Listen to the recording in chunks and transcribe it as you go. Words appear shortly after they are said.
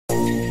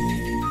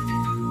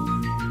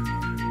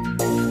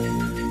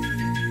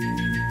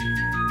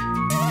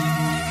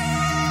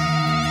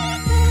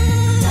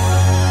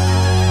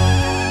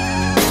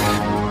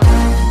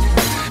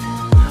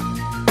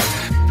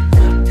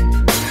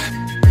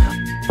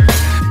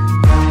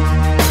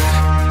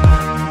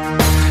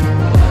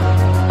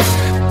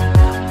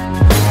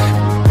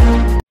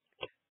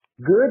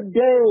Good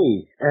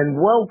day, and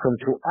welcome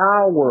to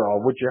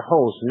Ourworld with your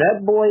hosts,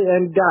 Netboy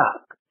and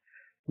Doc.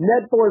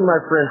 Netboy, my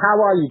friend,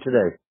 how are you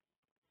today?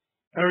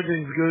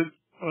 Everything's good.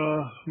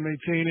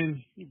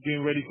 Maintaining,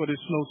 getting ready for this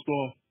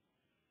snowstorm.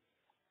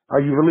 Are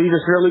you believe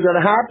it's really going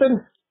to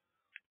happen?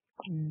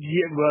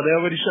 Yeah, well, they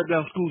already shut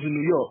down schools in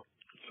New York.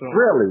 So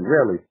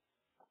Really?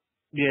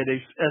 yeah,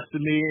 they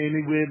estimate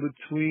anywhere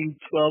between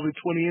 12 and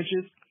 20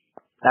 inches.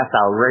 That's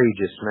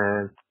outrageous,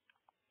 man.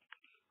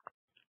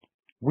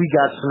 We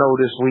got snow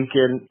this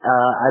weekend.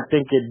 I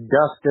think it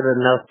dusted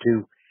enough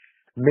to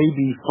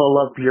maybe fill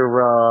up your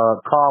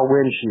car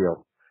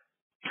windshield.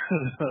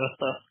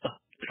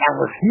 That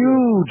was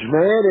huge,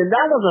 man, and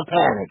that was a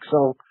panic.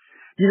 So,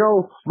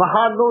 my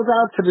heart goes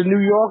out to the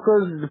New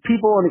Yorkers, the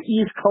people on the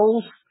East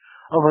Coast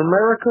of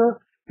America,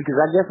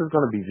 because I guess it's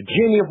going to be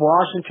Virginia,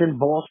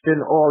 Washington, Boston,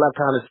 all that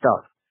kind of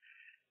stuff.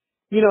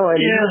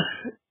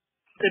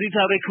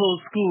 Anytime they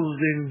close schools,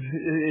 then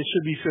it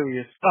should be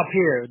serious. Up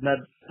here, not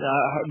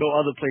no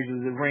other places.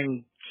 It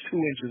rained 2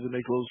 inches and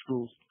they close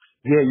schools.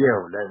 Yeah,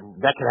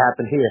 that could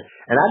happen here.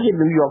 And I did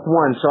New York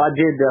once, so I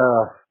did,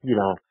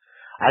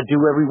 I do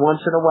every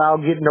once in a while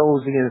get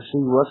nosy and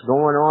see what's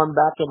going on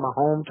back in my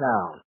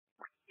hometown.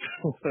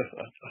 So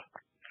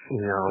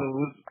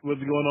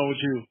what's going on with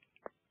you?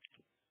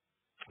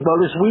 Well,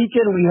 this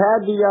weekend we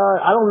had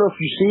I don't know if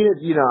you've seen it,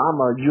 I'm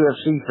a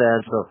UFC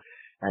fan, so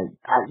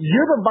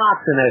you're the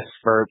boxing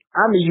expert.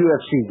 I'm a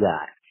UFC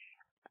guy.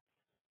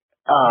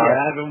 Yeah,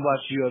 I haven't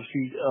watched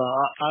UFC.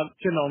 I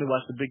tend to only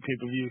watch the big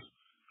pay-per-views.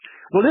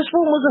 Well, this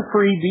one was a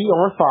freebie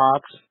on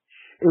Fox.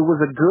 It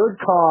was a good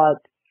card.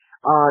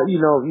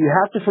 You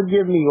have to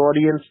forgive me,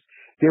 audience.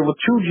 There were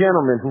two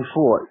gentlemen who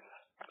fought.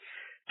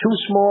 Two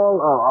small,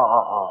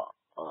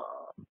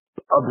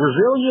 a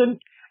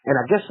Brazilian and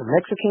I guess a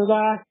Mexican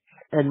guy.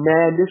 And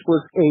man, this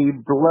was a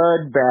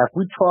bloodbath.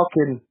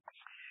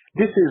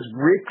 This is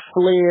Ric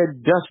Flair,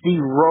 Dusty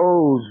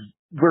Rhodes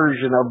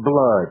version of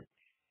blood.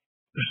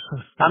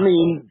 I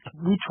mean,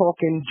 we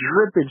talking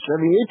drippage. I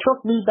mean, it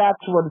took me back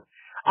to when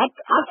I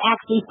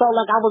actually felt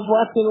like I was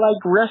watching like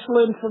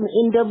wrestling from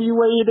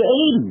NWA in the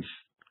 80s.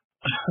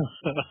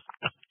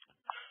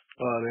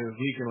 Oh, they was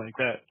leaking like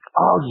that.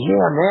 Oh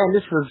yeah, man,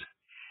 this was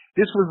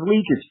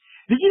leakage.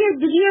 Did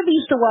you ever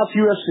used to watch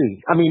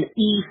UFC? I mean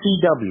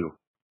ECW.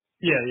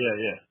 Yeah.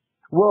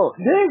 Well,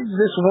 there's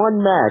this one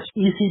match,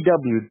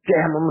 ECW.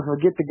 Damn, I'm gonna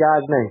forget the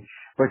guy's name,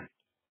 but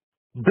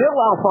Bill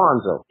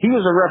Alfonso. He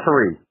was a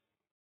referee.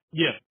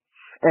 Yeah.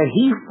 And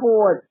he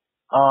fought.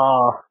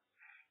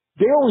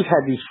 They always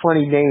had these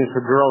funny names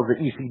for girls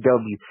at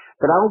ECW,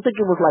 but I don't think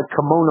it was like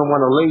Kimona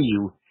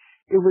Wanaleu.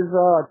 It was,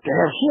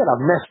 she had a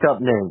messed up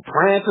name,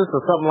 Francis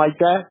or something like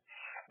that.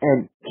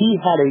 And he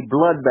had a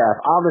bloodbath.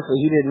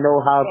 Obviously, he didn't know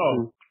how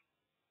to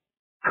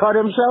cut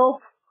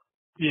himself.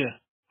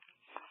 Yeah.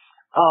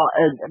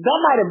 And that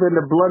might have been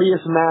the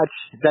bloodiest match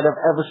that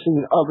I've ever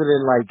seen other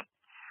than like,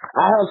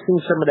 I have seen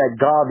some of that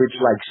garbage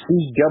like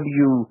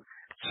CZW,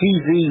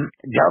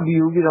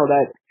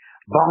 that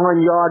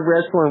barnyard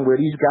wrestling where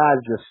these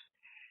guys just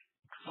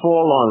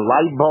fall on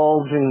light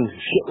bulbs and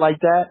shit like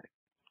that.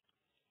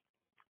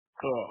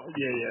 Oh,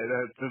 yeah,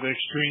 the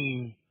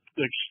extreme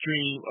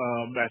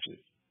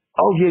matches.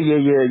 Oh, yeah.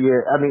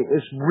 I mean,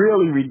 that's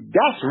really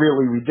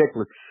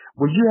ridiculous.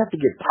 Where you have to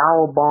get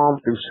power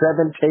bombed through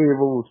 7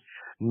 tables,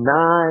 9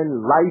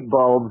 light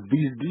bulbs,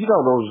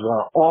 those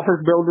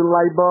office building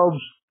light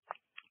bulbs.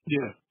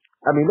 Yeah.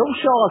 I mean, no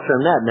shots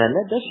on that, man.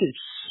 That shit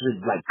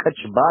should, like, cut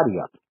your body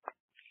up.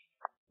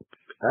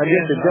 I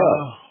guess it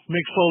does.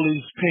 Mick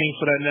Foley's paying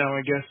for that now,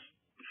 I guess.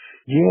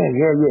 Yeah.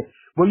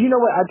 Well, you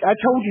know what? I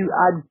told you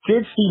I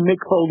did see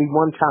Mick Foley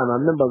one time. I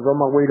remember I was on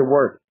my way to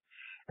work,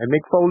 and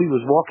Mick Foley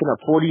was walking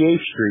up 48th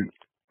Street.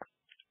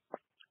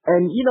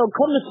 And,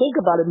 come to think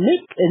about it,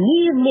 me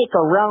and Mick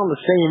are around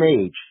the same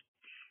age.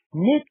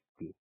 Mick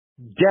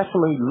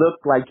definitely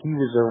looked like he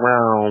was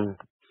around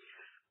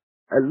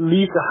at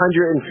least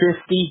 150.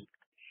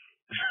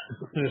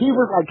 He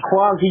was like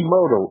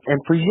Quasimodo. And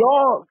for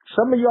y'all,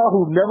 some of y'all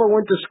who never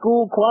went to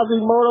school,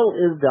 Quasimodo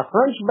is the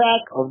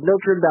hunchback of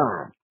Notre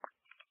Dame.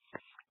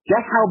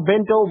 That's how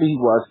bent over he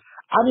was.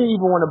 I didn't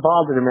even want to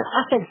bother him.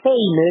 I said, hey,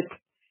 Nick,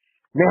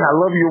 man, I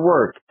love your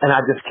work. And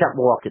I just kept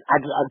walking.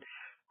 I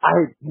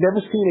had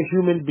never seen a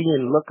human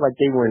being look like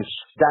they were in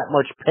that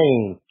much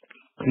pain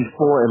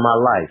before in my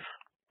life.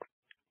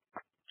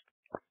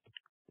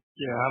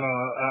 Yeah, I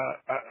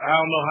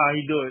don't know how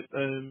he do it.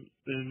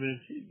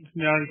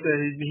 Now he said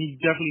he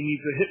definitely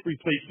needs a hip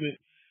replacement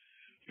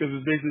because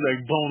it's basically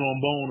like bone on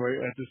bone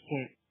right at this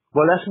point.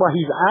 Well, that's why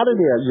he's out of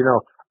there,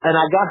 And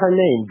I got her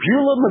name,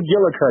 Beulah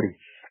McGillicuddy.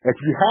 If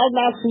you have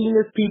not seen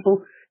this,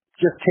 people,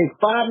 just take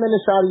 5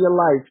 minutes out of your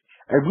life,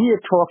 and we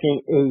are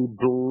talking a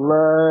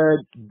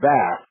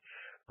bloodbath.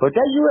 But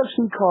that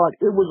UFC card,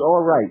 it was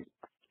all right.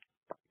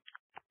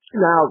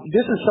 Now,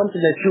 this is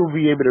something that you'll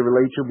be able to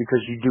relate to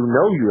because you do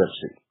know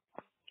UFC.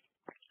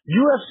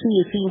 UFC,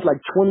 it seems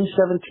like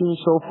 2017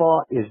 so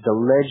far, is the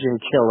legend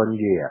killing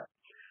year.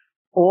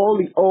 All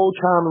the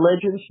old-time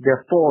legends,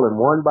 they're falling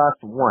one by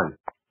one.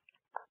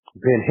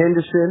 Ben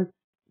Henderson,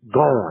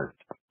 gone.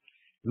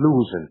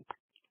 losing.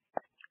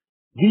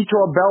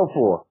 Vitor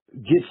Belfort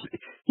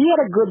he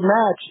had a good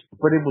match,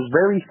 but it was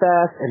very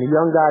fast, and the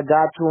young guy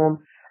got to him,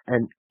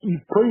 and he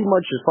pretty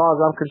much, as far as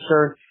I'm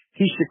concerned,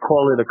 he should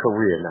call it a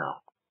career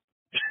now.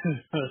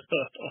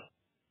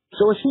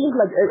 So it seems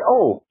like,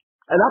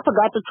 and I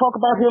forgot to talk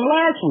about him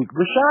last week,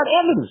 Rashad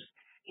Evans.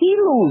 He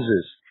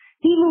loses.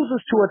 He loses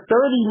to a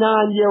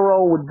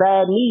 39-year-old with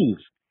bad knees.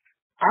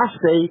 I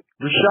say,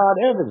 Rashad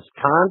Evans,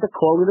 time to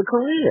call it a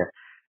career.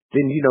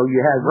 Then, you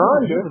had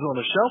Ronda. He was on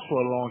the shelf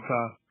for a long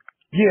time.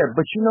 Yeah,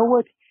 but you know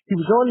what? He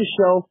was on the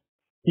show.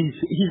 He's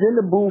in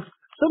the booth.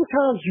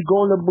 Sometimes you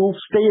go in the booth,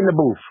 stay in the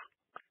booth.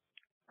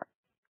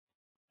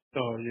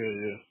 Oh,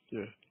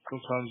 yeah.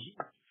 Sometimes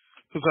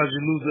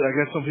you lose it. I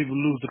guess some people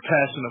lose the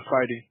passion of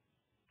fighting.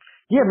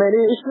 Yeah, man,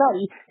 it's not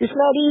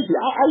easy.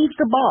 I used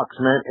to box,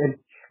 man,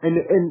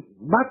 and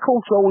my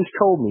coach always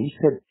told me, he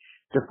said,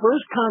 the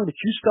first time that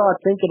you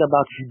start thinking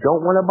about you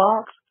don't want to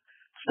box,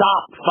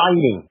 stop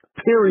fighting.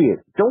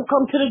 Period. Don't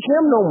come to the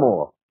gym no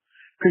more.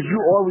 Because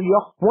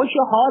once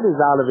your heart is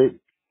out of it,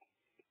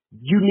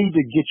 you need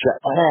to get your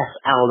ass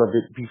out of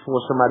it before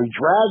somebody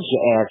drags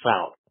your ass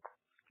out.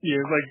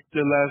 Yeah, it's like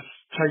the last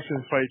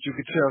Tyson fight. You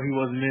could tell he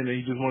wasn't in it.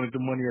 He just wanted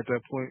the money at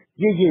that point.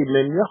 Yeah,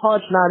 man. Your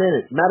heart's not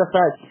in it. Matter of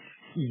fact,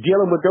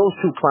 dealing with those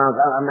two clowns,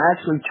 I'm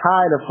actually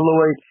tired of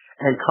Floyd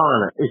and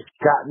Conor. It's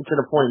gotten to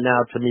the point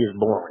now, to me, it's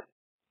boring.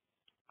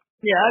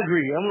 Yeah, I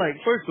agree. I'm like,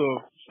 first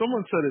off,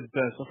 someone said it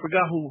best. I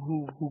forgot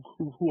who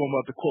I'm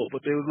about to quote,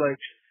 but they was like,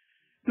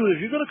 dude, if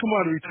you're gonna come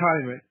out of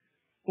retirement,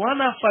 why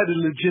not fight a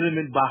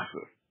legitimate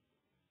boxer?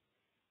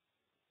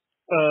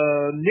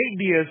 Nate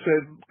Diaz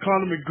said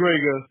Conor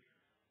McGregor,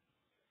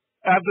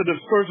 after the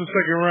first or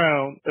second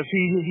round, if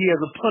he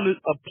has a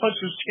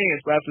puncher's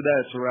chance, but after that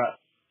it's a wrap.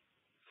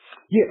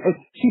 Yeah,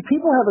 see,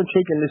 people haven't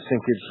taken this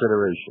in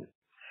consideration.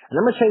 And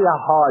I'm going to tell you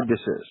how hard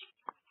this is.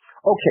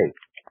 Okay,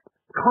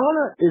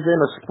 Conor is in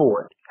a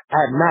sport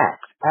at max,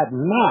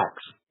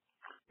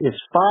 it's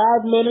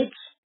 5 minutes.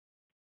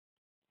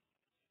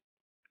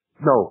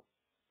 No,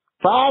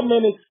 5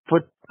 minutes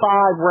for 5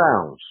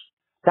 rounds.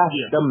 That's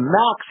the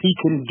max he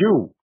can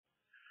do.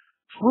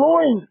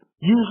 Floyd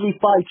usually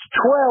fights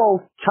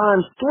 12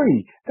 times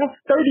 3. That's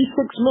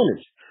 36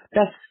 minutes.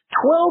 That's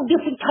 12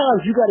 different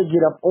times you got to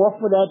get up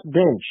off of that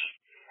bench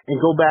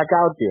and go back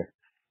out there.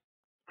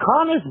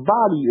 Conor's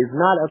body is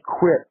not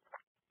equipped.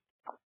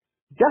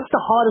 That's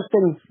the hardest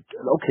thing.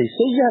 Okay,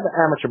 say you have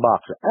an amateur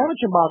boxer.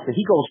 Amateur boxer,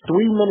 he goes 3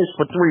 minutes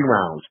for 3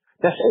 rounds.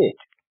 That's it.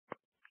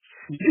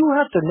 You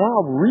have to now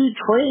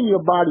retrain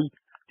your body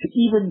to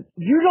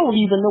you don't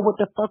even know what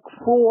the fuck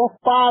 4,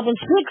 5, and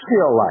 6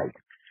 feel like.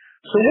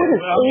 So what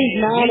is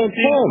 8, 9, and 10?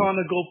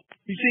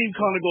 You seen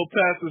Conor go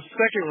past the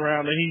second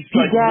round and he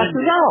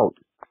gasses out.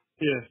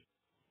 Yeah.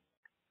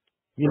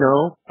 You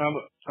know? I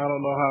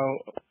don't know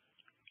how.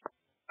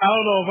 I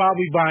don't know if I'll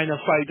be buying a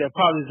fight that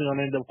probably is going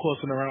to end up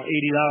costing around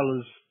 $80.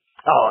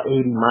 Oh,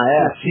 80 my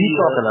ass. He's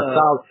talking a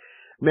solid.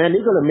 Man,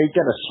 they're going to make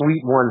that a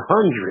sweet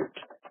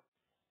 100.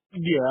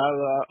 Yeah,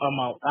 I'm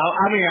out.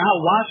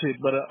 I'll watch it,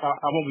 but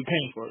I won't be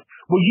paying for it.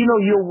 Well,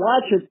 you'll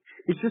watch it.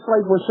 It's just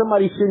like when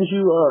somebody sends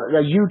you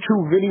a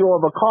YouTube video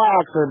of a car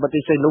accident, but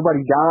they say nobody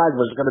died,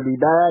 was it going to be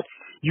bad?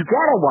 You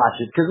got to watch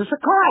it because it's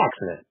a car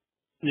accident.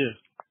 Yeah.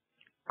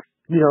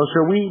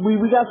 So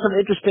we got some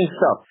interesting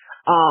stuff.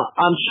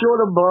 I'm sure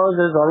the buzz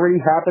has already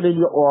happened in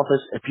your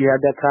office, if you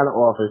have that kind of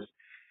office.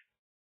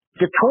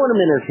 The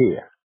tournament is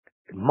here.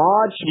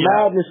 March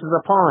Madness is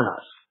upon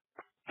us.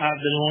 I have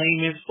the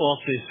lamest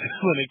office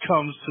when it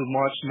comes to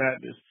March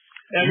Madness.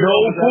 Every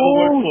office I ever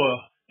worked for,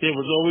 there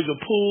was always a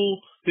pool.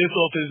 This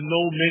office,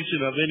 no mention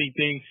of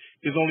anything.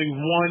 There's only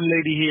one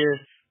lady here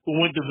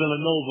who went to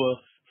Villanova,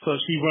 so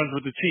she runs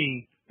with the team.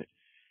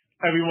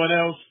 Everyone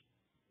else,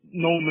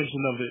 no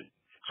mention of it.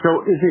 So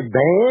is it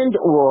banned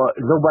or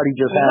nobody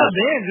just has it? It's not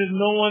banned, just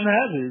no one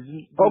has it.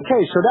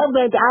 Okay, so that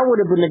meant I would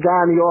have been the guy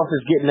in the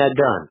office getting that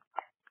done.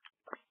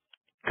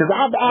 Because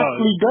I've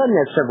actually done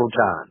that several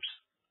times.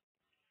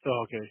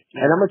 Oh, okay.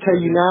 Yeah. And I'm going to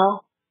tell you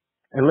now,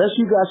 unless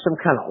you got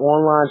some kind of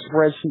online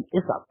spreadsheet,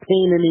 it's a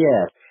pain in the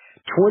ass.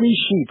 20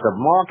 sheets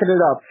of marking it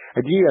up.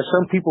 And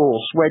some people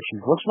will sweat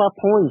you. What's my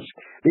points?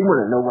 They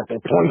wouldn't know what their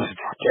points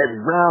are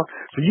every round.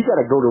 So you got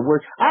to go to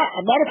work.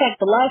 Matter of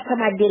fact, the last time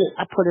I did it,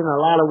 I put in a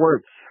lot of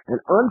work. And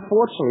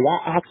unfortunately,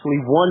 I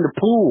actually won the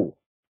pool.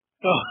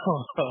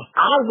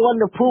 I won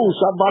the pool,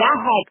 but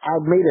I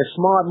made a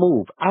smart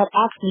move. I had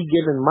actually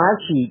given my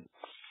sheet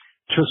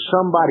to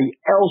somebody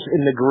else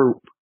in the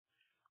group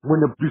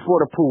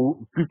before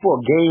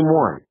game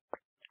 1.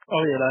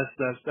 Oh yeah,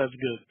 that's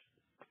good.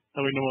 I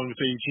mean, no one can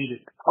say you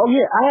cheated. Oh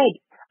yeah, it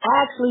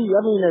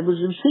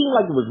seemed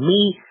like it was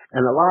me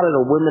and a lot of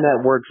the women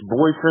at work's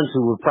boyfriends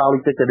who would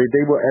probably think that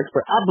they were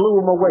expert. I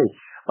blew them away.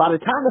 By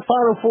the time the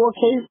Final Four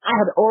came, I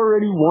had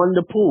already won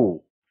the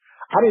pool.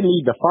 I didn't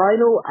need the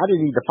final. I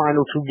didn't need the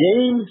final 2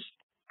 games.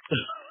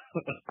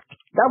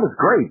 That was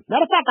great.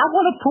 Matter of fact, I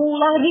won a pool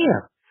out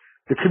here.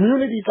 The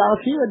communities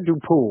out here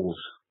do pools.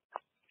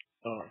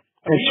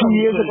 And 2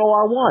 years ago,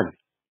 I won.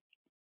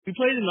 We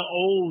played in the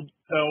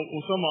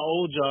some of my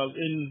old jobs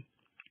in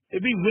It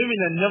be women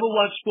that never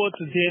watch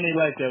sports and day in their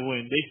life that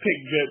win. They pick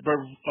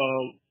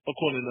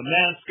according to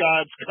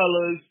mascots,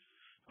 colors.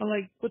 I'm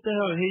like, what the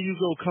hell? Here you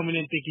go coming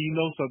in thinking you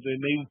know something.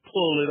 They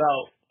pull it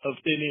out of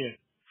thin air.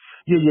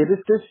 Yeah.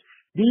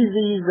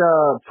 These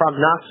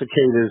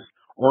prognosticators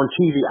on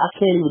TV, I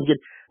can't even get,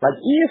 like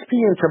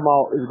ESPN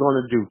tomorrow is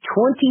going to do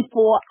 24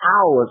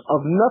 hours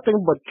of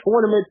nothing but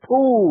tournament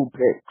pool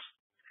picks.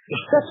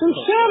 That's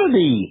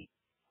insanity.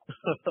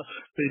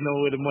 They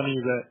know where the money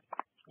is at.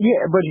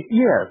 Yeah, but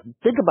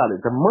think about it.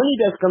 The money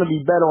that's going to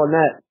be bet on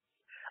that,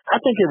 I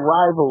think it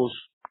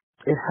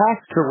has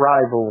to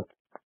rival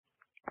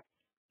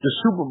the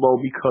Super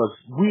Bowl because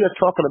we are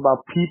talking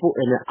about people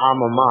in their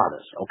alma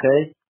maters,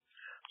 okay?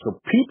 So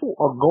people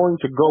are going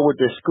to go with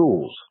their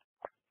schools,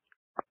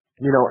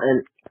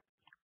 and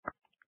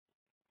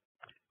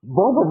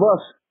both of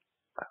us,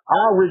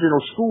 our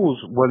original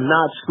schools were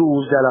not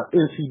schools that are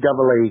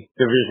NCAA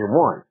Division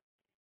I.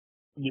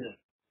 Yeah.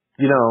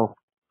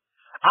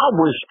 I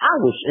wish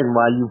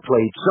NYU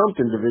played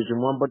something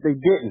Division I, but they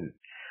didn't.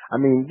 I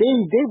mean,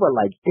 they were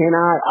like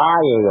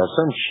NIIA or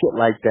some shit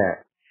like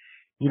that.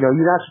 You're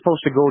not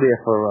supposed to go there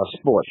for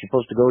sports. You're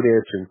supposed to go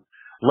there to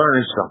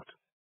learn something.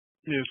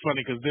 Yeah, it's funny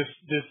because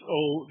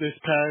this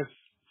past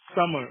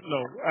summer, no,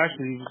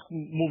 actually, it was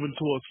moving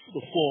towards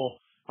the fall.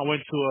 I went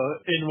to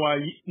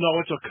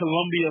a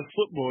Columbia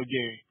football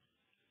game.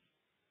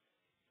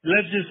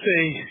 Let's just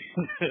say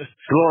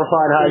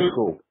Glorified high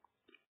school.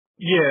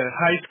 Yeah,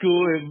 high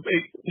school and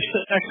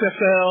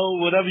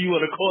XFL, whatever you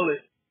want to call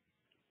it.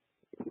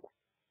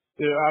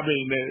 Yeah, I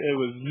mean, it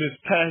was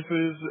missed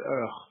passes,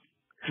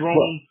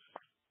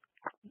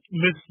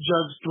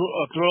 misjudged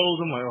throws.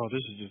 I'm like, oh,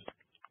 this is just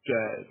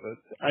bad. But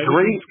I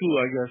was in school,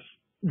 I guess.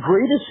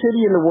 Greatest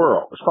city in the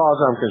world, as far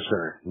as I'm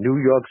concerned, New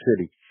York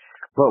City.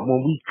 But when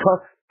we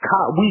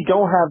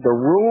don't have the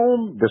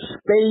room, the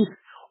space,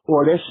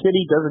 or this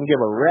city doesn't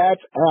give a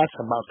rat's ass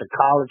about the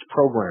college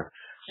program.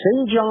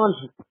 St. John's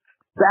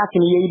back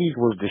in the 80s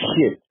was the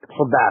shit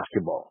for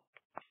basketball.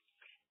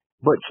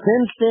 But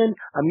since then,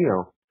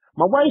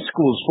 my wife's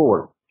school's for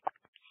them.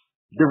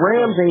 The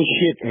Rams ain't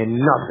shit and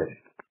nothing.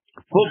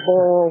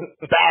 Football,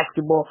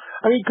 basketball.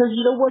 Because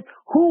you know what?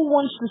 Who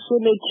wants to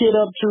send their kid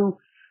up to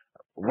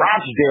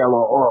Rochdale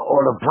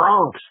or the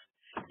Bronx?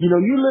 You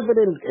living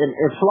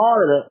in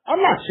Florida. I'm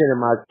not sending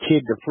my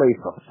kid to play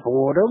for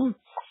Fordham.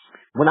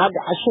 I'd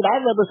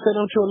rather send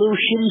him to a little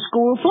shitty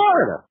school in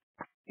Florida.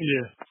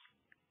 Yeah.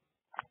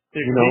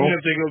 Even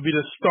if they're going to be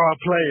the star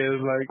players,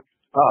 like,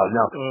 oh,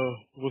 no.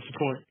 What's the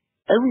point?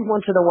 Every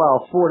once in a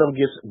while, Fordham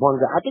gets one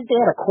guy. I think they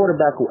had a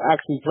quarterback who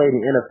actually played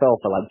in the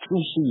NFL for like 2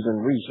 seasons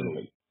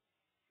recently.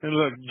 And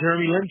look,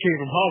 Jeremy Lin came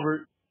from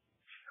Harvard.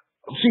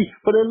 See,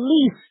 but at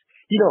least,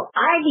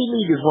 Ivy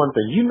League is one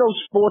thing.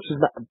 Sports is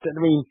not,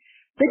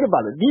 think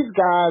about it. These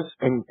guys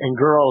and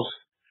girls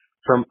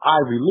from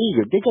Ivy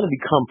League, they're going to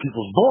become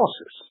people's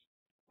bosses.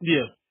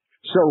 Yeah.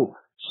 So,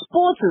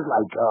 sports is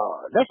like,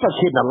 that's like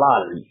hitting a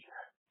lottery.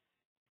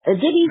 And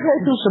did he go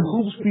through some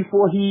hoops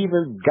before he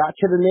even got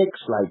to the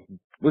Knicks? Like,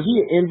 was he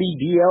an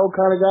NBDL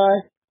kind of guy?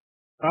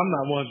 I'm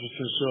not 100%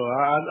 sure.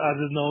 I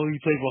just know he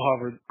played for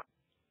Harvard.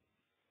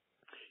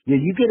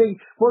 Yeah, you getting,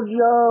 what's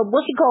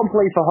he called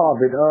play for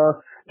Harvard?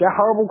 That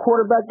horrible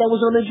quarterback that was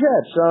on the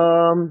Jets,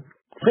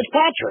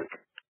 Fitzpatrick.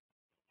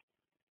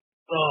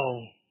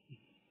 Oh,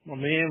 my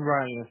man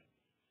Ryan.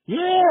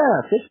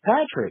 Yeah,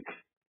 Fitzpatrick.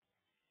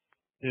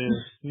 Yeah,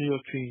 New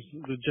York teams,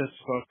 the Jets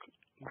suck.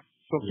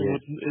 I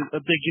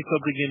think it's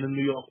something in the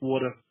New York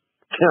water.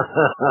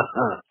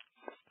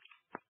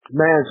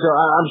 Man, so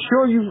I'm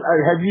sure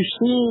have you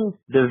seen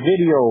the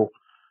video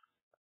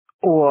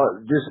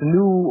or this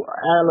new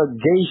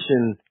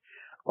allegation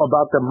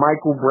about the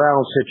Michael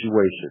Brown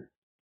situation?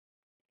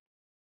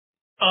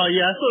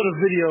 Yeah, I saw the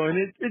video,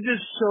 and it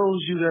just shows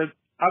you that,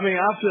 I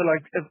feel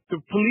like if the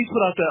police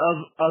put out that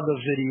other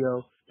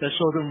video that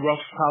showed them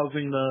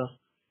roughhousing the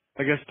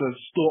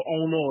store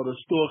owner or the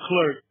store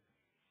clerk,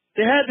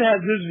 they had to have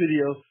this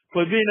video,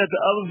 but being that the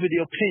other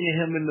video painted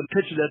him in the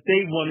picture that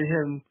they wanted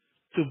him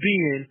to be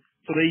in,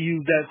 so they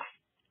used that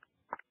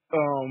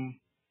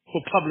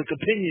for public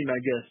opinion, I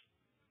guess.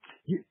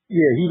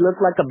 Yeah, he looked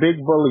like a big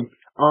bully.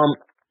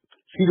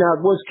 See, now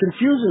what's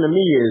confusing to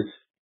me is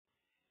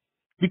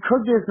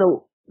because there's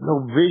no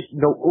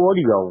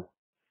audio,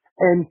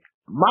 and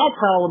my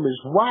problem is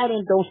why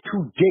didn't those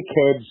two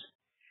dickheads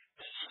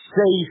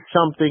say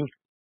something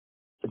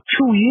 2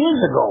 years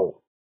ago?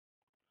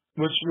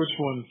 Which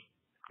ones?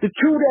 The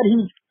two that he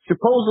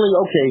supposedly,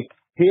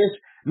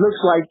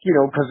 looks like,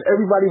 because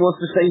everybody wants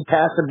to say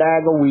pass a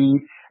bag of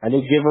weed, and they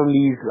give him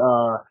these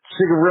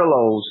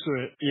cigarillos,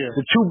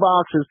 the 2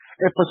 boxes,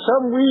 and for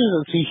some reason,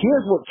 see,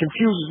 here's what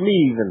confuses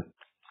me even.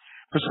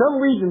 For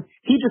some reason,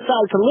 he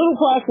decides a little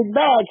plastic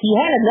bag, he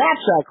had a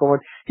knapsack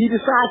on, he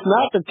decides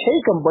not to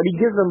take them, but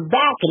he gives them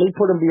back, and they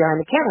put them behind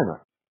the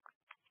counter.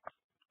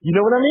 You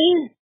know what I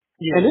mean?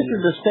 Yeah, and this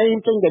is the same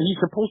thing that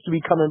he's supposed to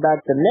be coming back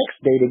the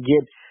next day to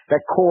get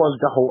that caused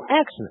the whole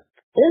incident.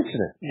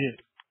 Yeah.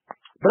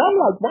 But I'm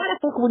like, why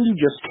the fuck wouldn't you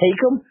just take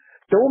them,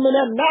 throw them in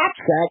that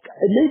knapsack,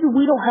 and maybe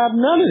we don't have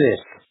none of this?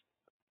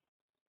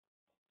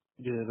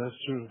 Yeah, that's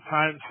true.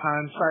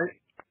 Hindsight.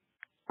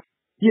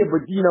 Yeah,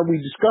 but we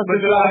discussed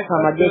this last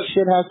time. I guess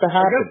shit has to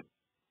happen.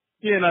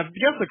 And I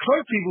guess the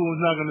clerk people was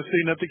not going to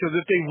say nothing because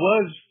if there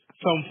was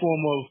some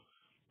form of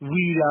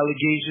weed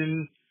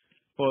allegation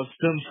or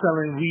them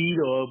selling weed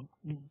or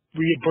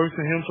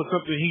reimbursing him for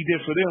something he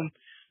did for them,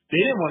 they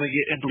didn't want to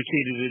get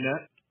implicated in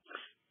that.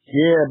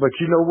 Yeah, but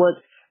you know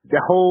what?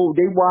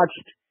 They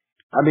watched.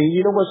 I mean,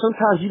 you know what?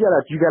 Sometimes you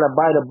gotta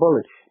bite a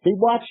bullet. They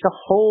watched the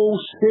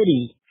whole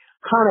city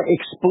kind of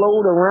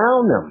explode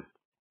around them,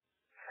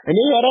 and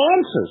they had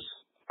answers.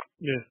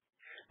 Yeah.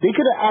 They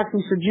could have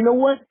actually said, you know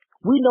what?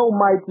 We know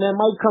Mike, man.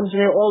 Mike comes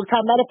in here all the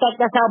time. Matter of fact,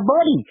 that's our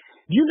buddy.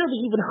 You never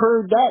even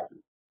heard that.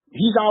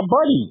 He's our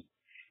buddy.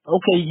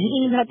 Okay, you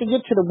didn't even have to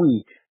get to the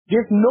weed.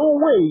 There's no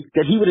way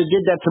that he would have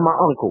did that to my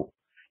uncle.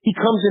 He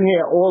comes in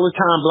here all the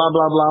time, blah,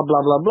 blah, blah,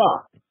 blah, blah, blah.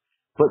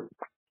 But,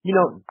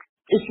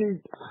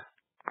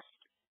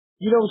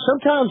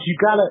 sometimes you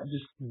gotta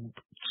just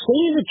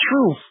saying the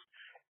truth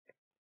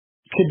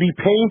can be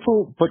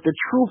painful, but the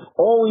truth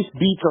always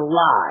beats a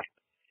lie.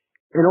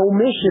 An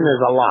omission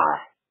is a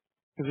lie.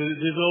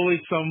 There's always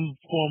some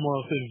form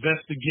of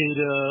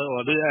investigator,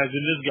 or as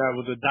in this guy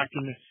was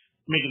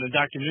making a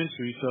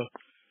documentary. So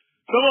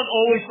someone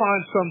always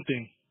finds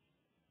something.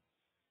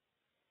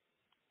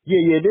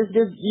 Yeah.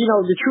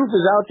 The truth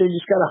is out there. You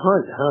just gotta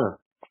hunt, huh?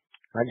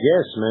 I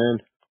guess, man.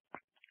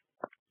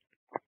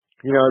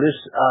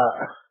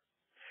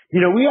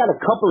 We had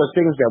a couple of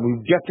things that we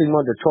definitely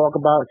wanted to talk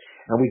about,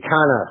 and we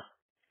kind of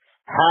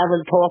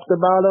haven't talked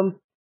about them.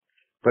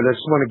 But I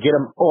just want to get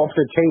them off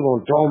the table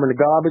and throw them in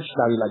the garbage.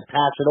 Now we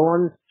pass it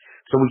on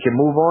so we can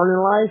move on in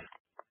life.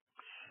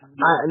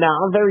 Now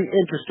I'm very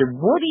interested.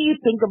 What do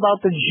you think about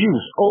the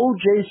juice?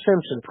 O.J.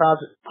 Simpson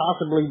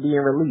possibly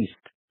being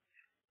released.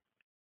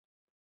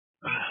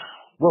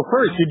 Well,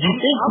 first, did you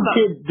think the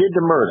kid did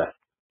the murder?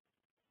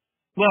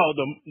 Well,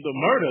 the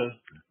murder,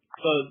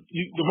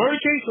 the murder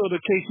case or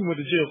the case he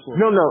went to jail for?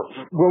 No.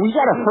 Well, we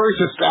got to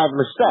first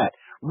establish that.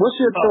 What's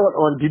your thought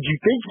on? Did you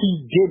think he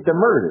did the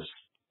murders?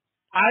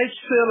 I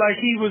feel like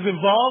he was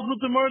involved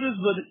with the murders,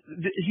 but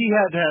he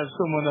had to have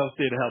someone else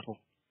there to help him.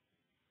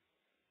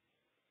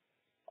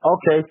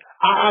 Okay.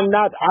 I'm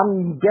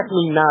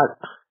definitely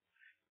not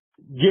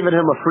giving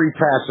him a free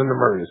pass on the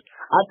murders.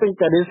 I think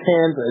that his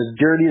hands are as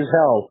dirty as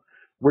hell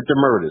with the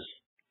murders.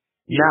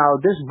 Yeah. Now,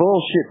 this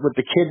bullshit with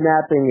the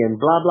kidnapping and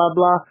blah, blah,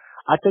 blah,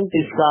 I think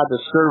they tried to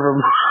serve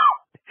him.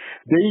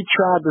 They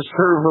tried to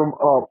serve him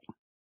up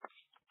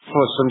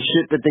for some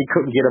shit that they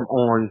couldn't get him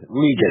on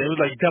legally. Yeah, it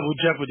was like double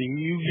jeopardy.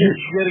 You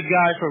get a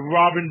guy for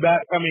robbing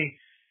back. I mean,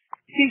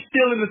 he's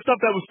stealing the stuff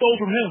that was stolen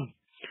from him.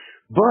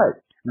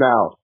 But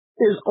now,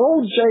 is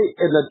OJ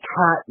in the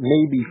top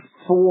maybe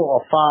 4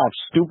 or 5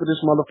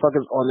 stupidest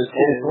motherfuckers on this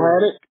whole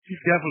planet?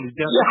 Definitely.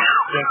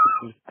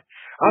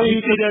 I mean,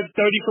 you see that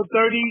 30 for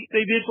 30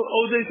 they did for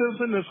OJ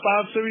Simpson, the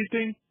 5 series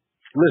thing?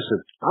 Listen,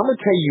 I'm gonna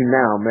tell you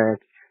now, man.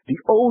 The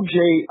OJ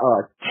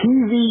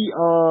TV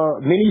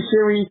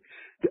miniseries,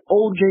 the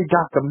OJ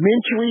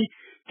documentary,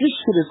 this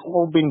shit has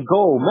all been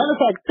gold. Matter of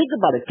fact, think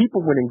about it.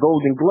 People winning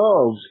Golden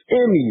Globes,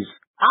 Emmys,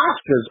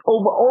 Oscars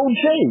over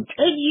OJ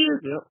 10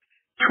 years,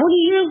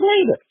 20 years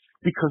later.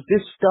 Because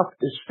this stuff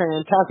is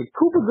fantastic.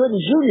 Cooper Gooding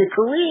Jr.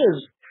 career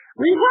is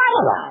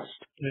revitalized.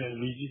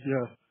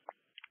 Yeah.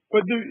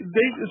 But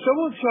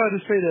someone tried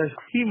to say that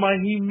he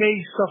may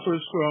suffer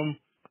from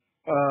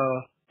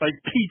like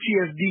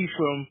PTSD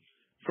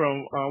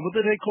from what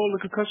do they call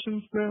the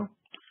concussions now?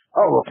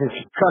 Oh,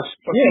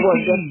 concussion. Yeah,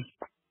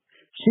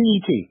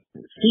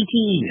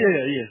 CTE.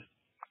 Yeah.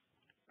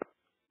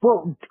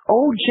 Well,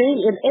 OJ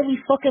and every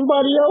fucking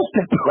body else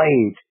that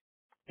played.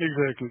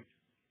 Exactly.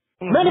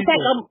 Matter of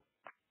fact,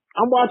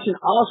 I'm watching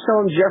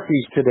Alshon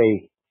Jeffries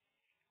today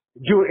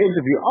do an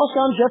interview.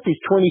 Alshon Jeffries,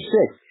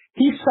 26.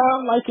 He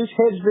sounds like his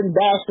head's been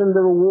bashed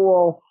into the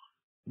wall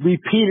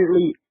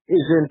repeatedly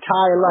his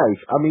entire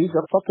life. I mean, he's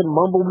a fucking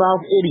mumble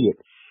mouth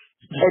idiot.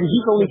 And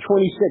he's only 26.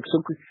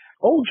 So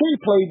OJ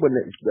played when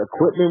the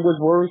equipment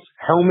was worse,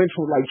 helmets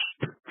were like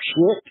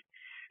shit.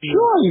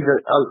 Sure, he's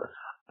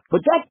but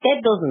that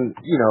doesn't,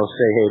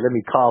 say, hey, let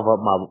me carve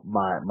up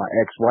my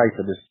ex-wife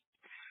for this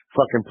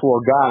fucking poor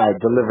guy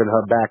delivering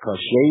her back her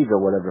shades or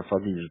whatever the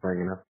fuck he was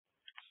bringing her.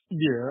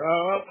 Yeah,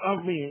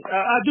 I mean,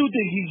 I do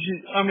think he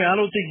should. I mean, I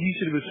don't think he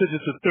should have been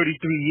sentenced to 33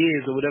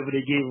 years or whatever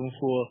they gave him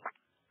for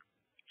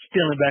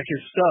stealing back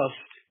his stuff.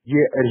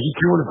 Yeah, and he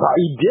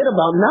did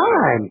about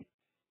 9.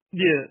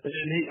 Yeah, and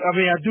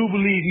I do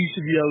believe he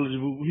should be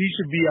eligible. He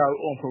should be out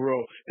on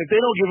parole. If they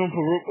don't give him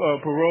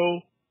parole,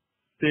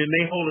 then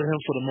they holding him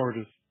for the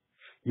murders.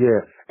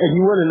 Yeah, and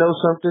you want to know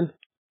something?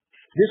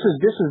 This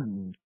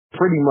is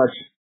pretty much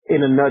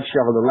in a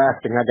nutshell the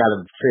last thing I got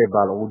to say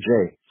about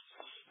OJ.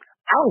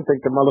 I don't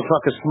think the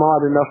motherfucker's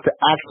smart enough to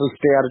actually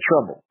stay out of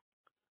trouble.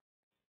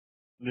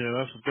 Yeah,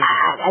 that's the thing.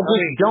 I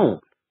just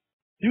don't.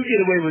 You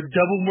get away with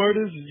double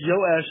murders, your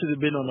ass should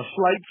have been on a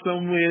flight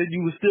somewhere.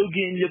 You were still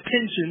getting your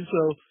pension, so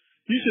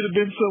you should have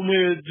been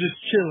somewhere just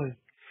chilling.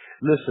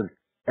 Listen,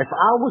 if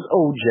I was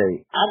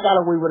OJ, I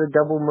got away with a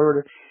double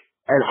murder,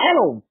 and I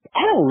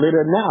I don't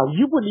litter now.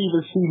 You wouldn't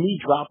even see me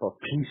drop a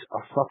piece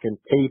of fucking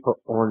paper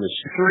on the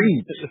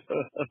street.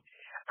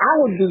 I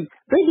would be,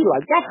 they'd be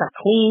like, that's a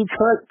clean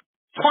cut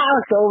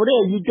character over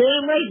there. You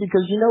damn right,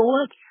 because you know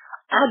what?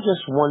 I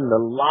just won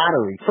the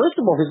lottery. First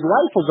of all, his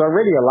life was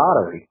already a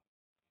lottery.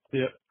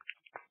 Yeah.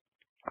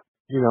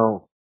 You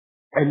know,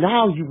 and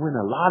now you win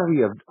a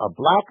lottery of a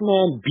black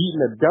man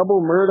beating a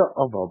double murder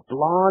of a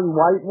blonde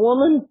white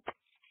woman.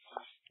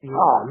 Yeah.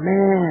 Oh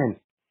man.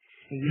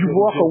 You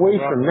walk away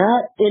from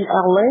that in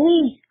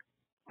LA?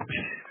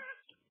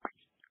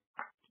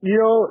 You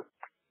know,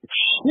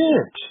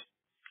 shit.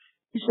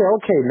 You say,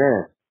 okay,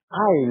 man,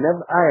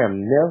 I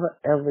am never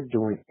ever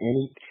doing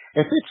any,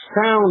 if it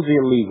sounds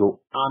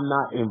illegal, I'm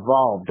not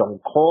involved. Don't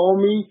call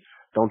me.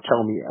 Don't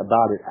tell me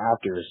about it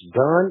after it's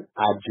done.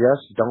 I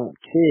just don't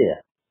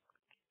care.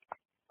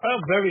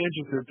 I'm very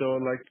interested though,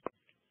 like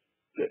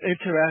the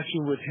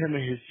interaction with him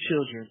and his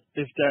children,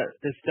 if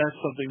that's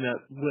something that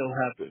will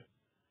happen.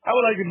 I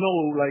would like to know,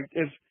 like,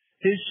 if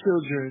his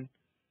children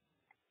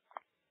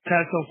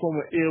had some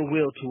form of ill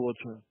will towards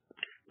him.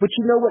 But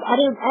you know what?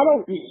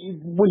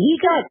 When he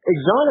got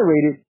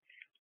exonerated,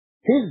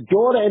 his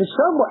daughter and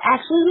son were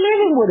actually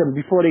living with him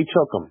before they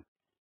took him.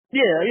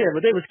 Yeah,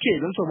 but they was kids.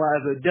 I'm talking about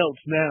as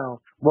adults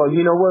now. Well,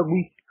 you know what?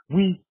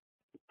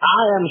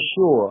 I am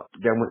sure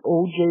that when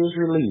OJ is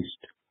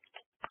released,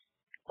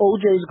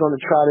 OJ is going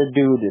to try to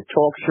do the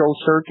talk show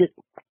circuit.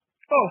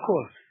 Oh, of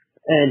course.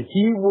 And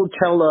he will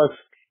tell us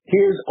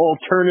his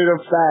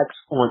alternative facts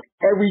on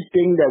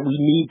everything that we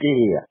need to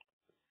hear.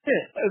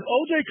 Yeah, if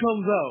OJ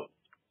comes out,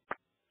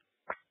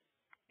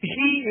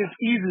 he is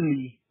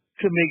easily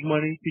to make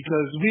money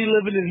because we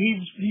live in,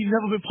 he's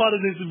never been part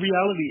of this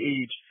reality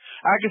age.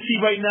 I can see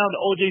right now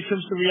the O.J.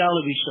 Simpson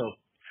reality show.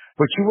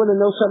 But you want to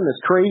know something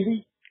that's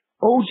crazy?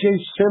 O.J.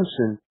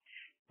 Simpson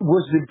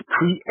was the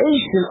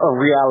creation of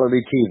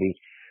reality TV.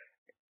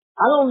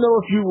 I don't know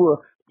if you were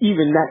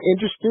even that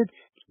interested.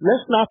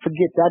 Let's not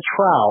forget that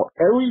trial.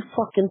 Every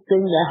fucking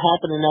thing that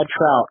happened in that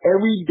trial,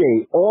 every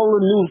day, all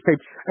the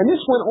newspapers, and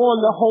this went on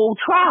the whole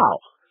trial.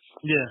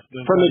 Yeah.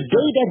 From the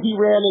day that he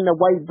ran in the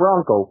white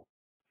Bronco.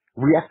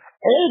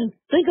 And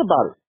think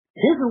about it.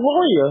 His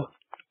lawyer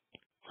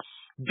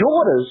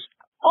daughters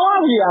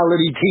are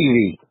reality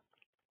TV.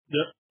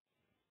 Yep.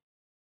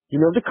 You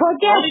know, the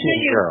Kardashian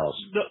girls.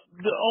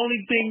 The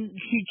only thing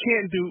he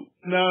can't do,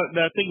 now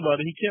that I think about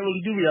it, he can't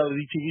really do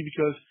reality TV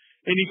because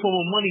any form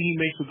of money he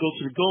makes would go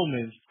to the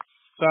Goldmans.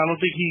 So I don't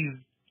think he's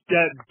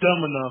that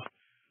dumb enough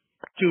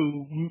to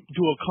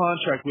do a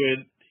contract where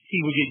he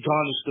would get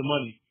garnished the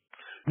money.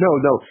 No.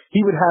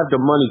 He would have the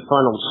money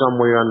funneled some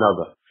way or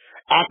another.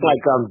 Act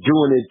like I'm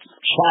doing it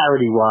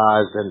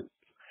charity-wise, and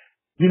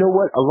you know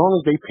what? As long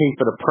as they pay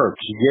for the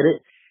perks, you get it?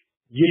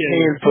 You're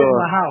paying for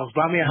my house.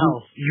 Buy me a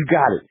house. You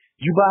got it.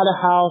 You buy the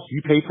house,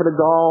 you pay for the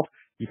golf,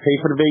 you pay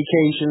for the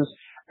vacations,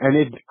 and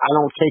I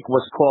don't take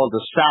what's called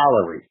the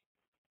salary.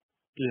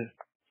 Yeah.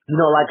 You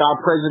know, like our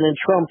President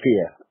Trump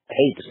here. I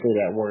hate to say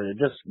that word.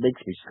 It just makes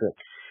me sick.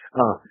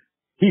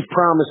 He's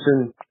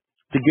promising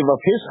to give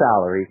up his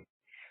salary.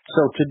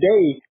 So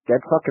today, that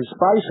fucking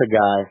Spicer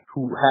guy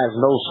who has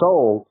no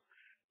soul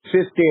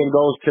sits there and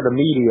goes to the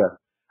media.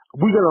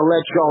 We're going to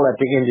let y'all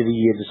at the end of the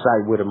year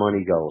decide where the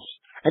money goes.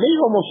 And they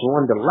almost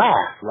wanted to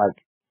laugh.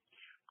 Like,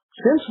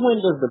 since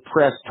when does the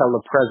press tell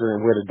the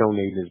president where to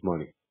donate his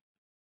money?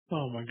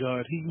 Oh my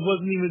God. He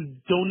wasn't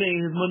even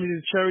donating his money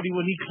to charity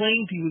when he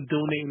claimed he was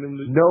donating them.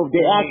 No,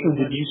 they asked him,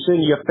 did you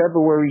send your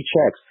February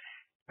checks?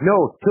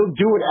 No, he'll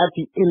do it at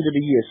the end of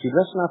the year. See,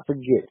 let's not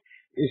forget.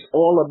 It's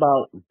all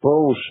about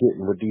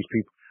bullshitting with these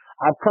people.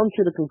 I've come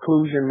to the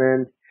conclusion,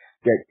 man,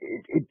 that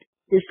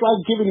it's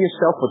like giving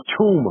yourself a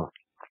tumor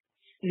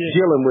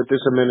dealing with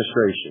this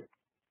administration.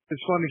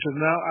 It's funny because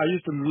now I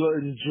used to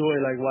enjoy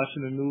like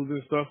watching the news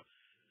and stuff,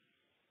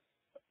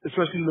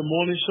 especially the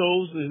morning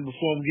shows and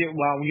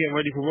while I'm getting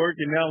ready for work.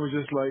 And now it's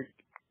just like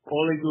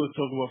all they do is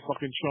talk about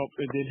fucking Trump,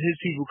 and then his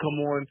people come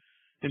on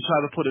and try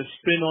to put a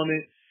spin on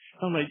it.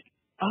 I'm like,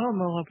 I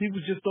don't know how people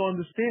just don't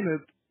understand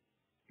it.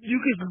 You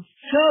can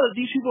tell that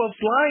these people are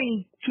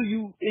flying to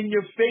you in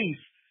your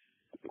face.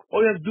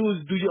 All you have to do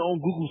is do your own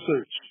Google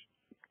search.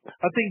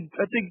 I think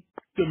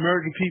the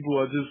American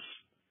people are just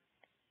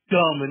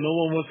dumb, and no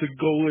one wants to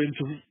go in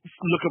to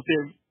look up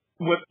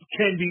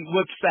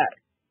what's fact.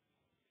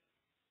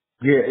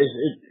 Yeah, it's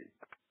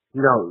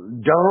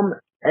dumb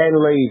and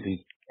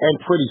lazy and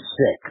pretty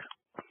sick.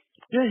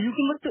 Yeah, you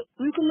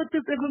can look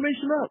this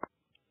information up.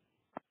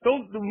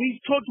 We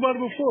talked about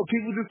it before.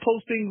 People just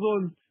post things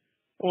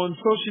on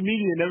social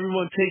media and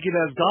everyone take it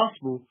as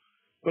gospel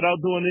without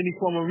doing any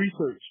form of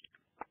research.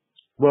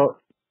 Well,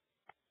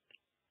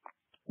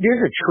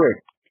 there's a trick.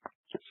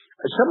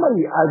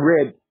 Somebody I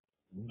read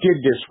did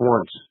this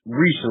once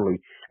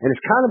recently, and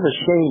it's kind of a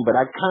shame, but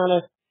I kind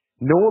of,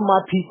 knowing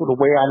my people the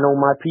way I know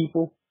my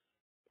people,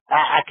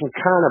 I can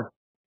kind of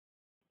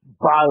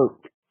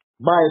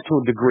buy it to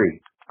a degree.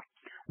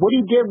 What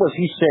he did was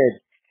he said,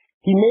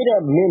 he made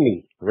a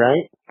meme,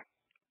 right?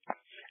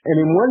 And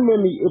in one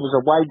meme, it was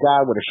a white guy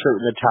with a shirt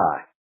and a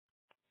tie.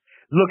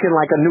 looking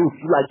like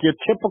like your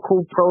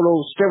typical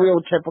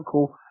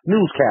stereotypical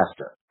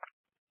newscaster.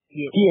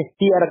 Yep.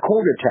 He had a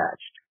quote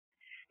attached.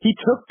 He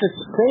took the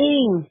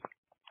same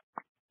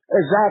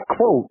exact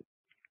quote,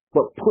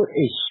 but put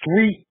a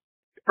street,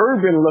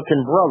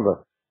 urban-looking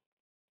brother.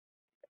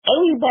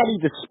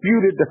 Everybody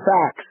disputed the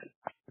facts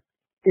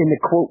in the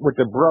quote with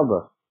the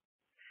brother,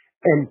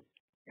 and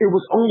it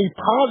was only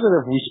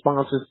positive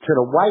responses to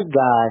the white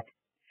guy.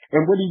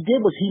 And what he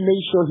did was he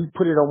made sure he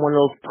put it on one of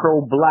those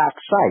pro-black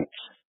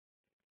sites.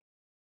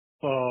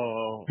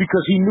 Oh.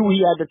 Because he knew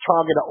he had to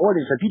target an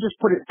audience. If he just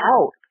put it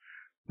out,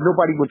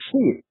 nobody would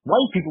see it.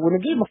 White people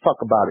wouldn't give a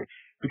fuck about it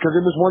because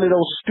it was one of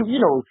those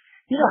you know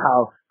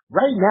how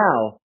right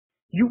now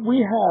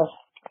we have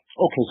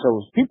so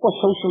people are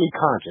socially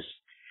conscious,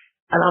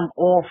 and I'm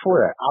all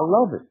for that. I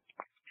love it,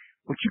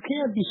 but you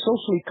can't be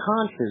socially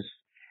conscious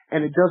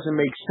and it doesn't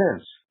make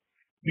sense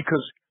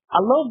because I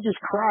love this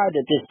cry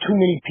that there's too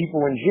many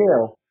people in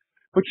jail,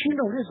 but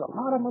there's a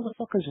lot of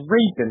motherfuckers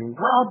raping,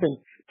 robbing,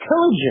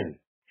 pillaging.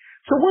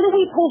 So what are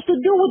we supposed to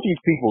do with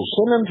these people?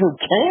 Send them to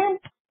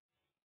camp?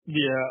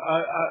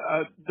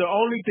 Yeah, the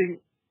only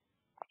thing.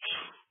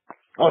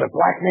 Oh, the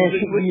black man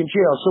should be in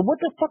jail. So what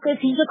the fuck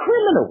if he's a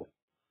criminal?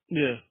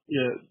 Yeah.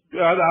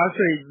 I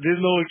say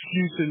there's no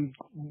excuse in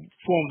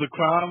forms of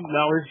crime.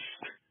 Now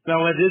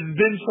there's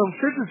been some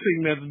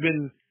sentencing that's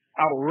been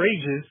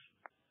outrageous.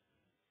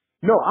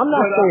 No, I'm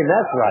not saying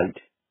that's right.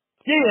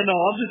 Yeah, no,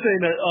 I'm just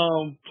saying that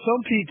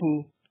some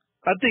people,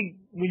 I think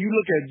when you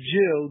look at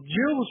jail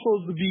was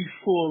supposed to be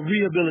for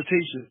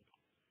rehabilitation.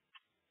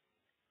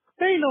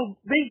 They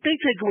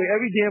take away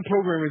every damn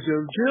program in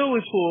jail. Jail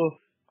is for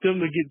them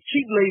to get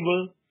cheap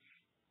labor,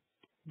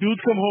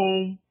 dudes come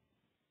home,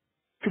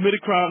 commit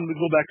a crime, and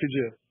go back to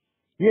jail.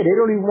 Yeah, they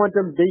don't even want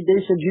them. They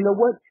said, you know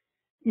what?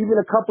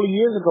 Even a couple of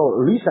years ago,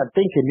 at least I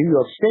think in New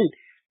York State,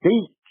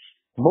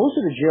 most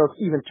of the jails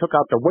even took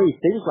out the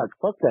waste. They was like,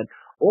 fuck that.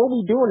 All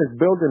we doing is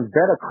building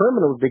better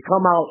criminals. They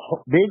come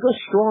out bigger,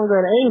 stronger,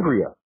 and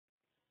angrier.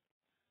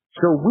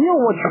 So we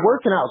don't want you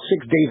working out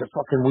 6 days a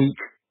fucking week,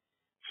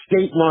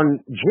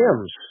 state-run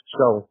gyms.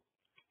 So,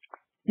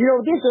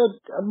 there's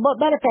a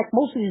matter of fact,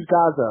 most of these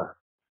guys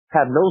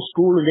have no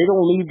school and they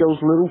don't leave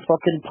those little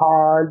fucking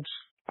pods.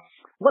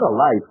 What a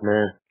life,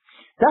 man.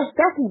 That's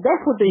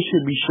what they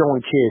should be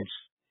showing kids.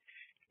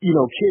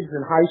 Kids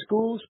in high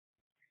schools.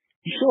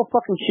 You show a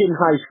fucking kid in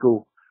high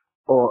school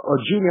or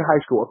junior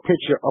high school a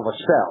picture of a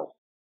cell.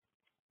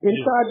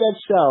 Inside that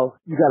cell,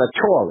 you got a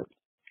toilet.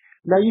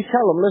 Now you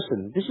tell them,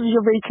 listen, this is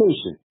your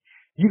vacation.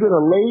 You're going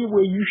to lay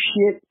where you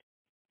shit,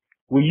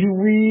 where you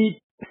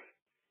read.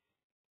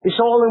 It's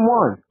all in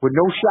one with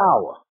no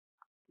shower.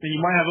 And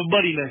you might have a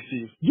buddy next to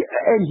you. Yeah,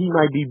 and he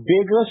might be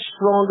bigger,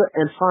 stronger,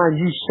 and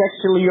find you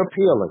sexually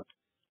appealing.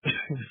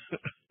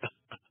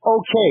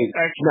 Okay.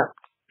 Now,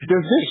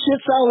 does this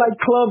shit sound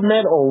like Club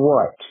Med or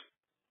what?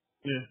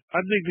 Yeah, I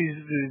think these,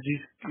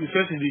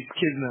 especially these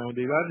kids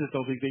nowadays, I just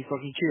don't think they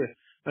fucking care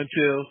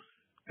until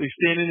they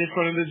standing in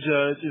front of the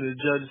judge and the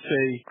judge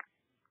say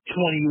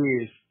 20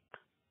 years.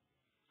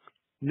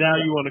 Now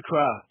you want to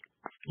cry.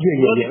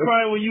 Yeah.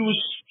 Crying when you was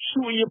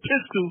shooting your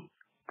pistol.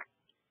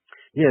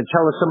 Yeah,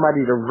 telling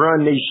somebody to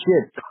run they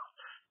shit.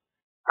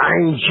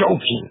 I ain't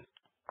joking.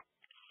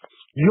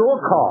 Your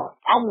car.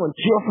 I want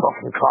your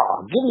fucking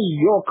car. Give me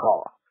your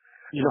car.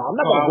 I'm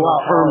not gonna go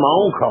out and earn my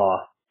own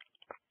car.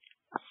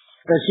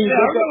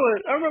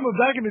 I remember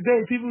back in the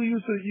day, people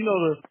used to,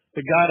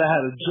 the guy that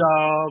had a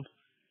job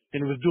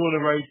and was doing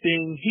the right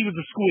thing, he was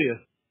a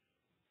square.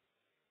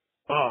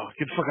 Oh,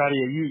 get the fuck out of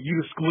here.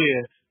 You the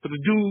square. But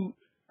the dude,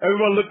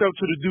 everyone looked up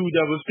to the dude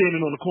that was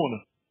standing on the corner.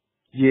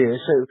 Yeah,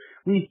 so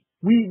we've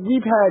been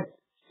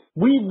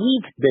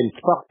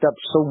fucked up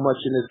so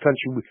much in this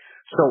country.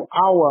 So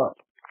our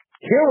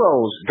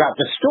heroes got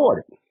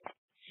distorted.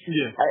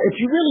 Yeah. If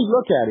you really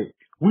look at it,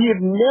 we have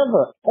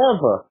never,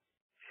 ever.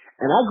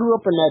 And I grew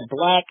up in that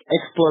black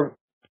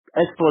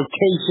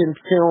exploitation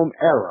film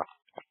era.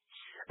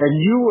 And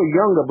you were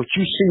younger, but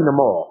you've seen them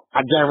all.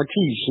 I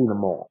guarantee you've seen them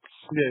all.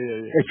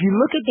 Yeah. If you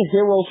look at the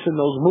heroes in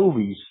those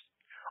movies,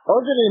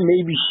 other than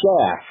maybe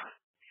Shaft,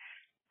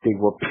 they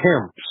were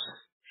pimps.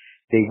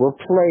 They were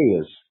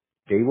players.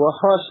 They were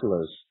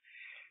hustlers.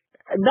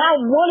 Not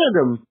one of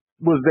them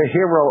was the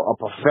hero, a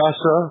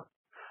professor,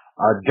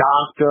 a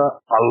doctor,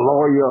 a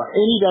lawyer,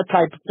 any of that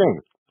type of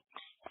thing.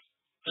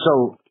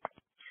 So,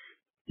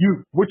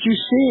 what you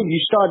see,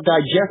 you start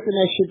digesting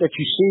that shit that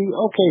you see,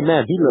 okay,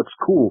 man, he looks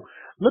cool.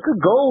 Look at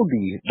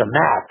Goldie, the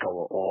Mac,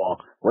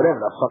 or whatever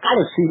the fuck. I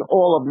done seen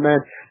all of them,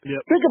 man. Yep.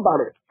 Think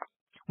about it.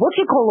 What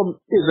you call him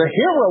is a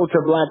hero to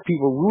black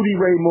people. Rudy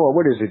Ray Moore,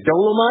 what is it,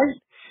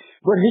 Dolomite?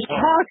 But his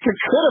character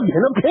could have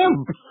been a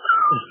pimp.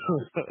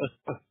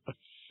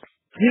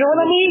 You know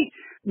what I mean?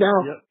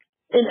 Now,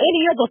 in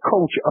any other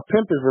culture, a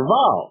pimp is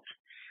evolved.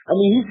 I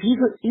mean,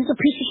 he's a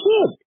piece of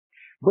shit.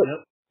 But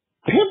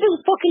pimp is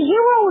a fucking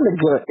hero in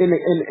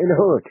the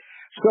hood.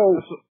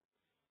 So,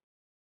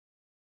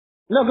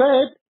 no, go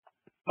ahead.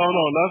 Oh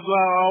no, that's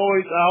why I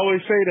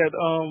always say that.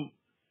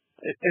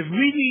 if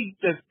we need,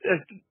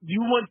 if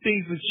you want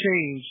things to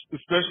change,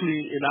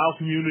 especially in our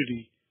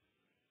community,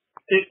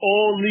 it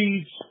all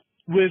leads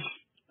with,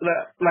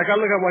 like I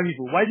look at white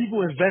people. White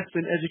people invest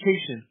in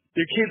education,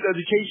 their kids'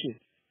 education.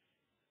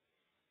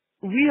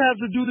 We have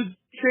to do the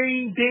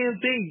same damn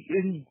thing,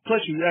 and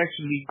plus you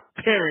actually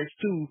parents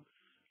too,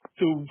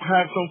 to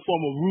have some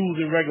form of rules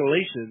and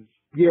regulations.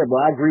 Yeah, but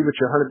I agree with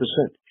you 100%.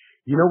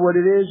 You know what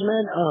it is,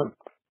 man?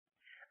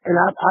 And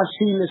I've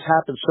seen this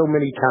happen so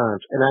many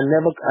times, and I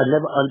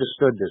never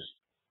understood this.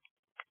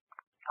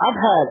 I've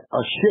had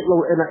a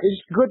shitload, and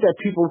it's good that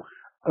people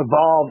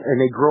evolve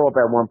and they grow up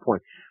at one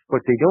point,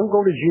 but they don't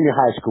go to junior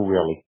high school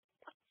really.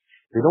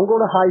 They don't go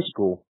to high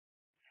school,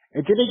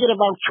 and then they get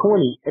about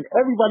 20, and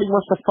everybody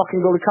wants to fucking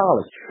go to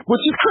college,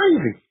 which is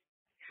crazy.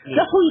 Yeah.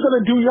 That's where you're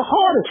gonna do your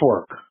hardest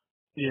work.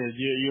 Yeah,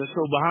 you're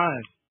so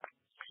behind.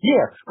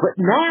 Yeah, but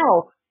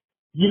now,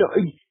 you know,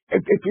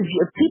 if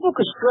people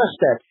could stress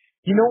that,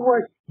 you know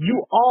what, you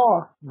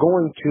are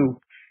going to,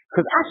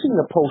 because I seen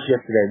a post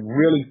yesterday that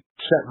really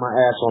set my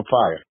ass on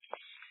fire.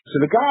 So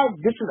the guy,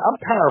 I'm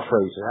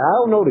paraphrasing, I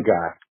don't know the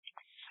guy,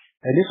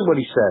 and this is what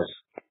he says.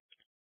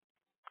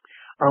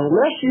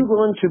 Unless you're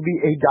going to be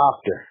a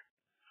doctor,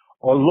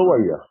 or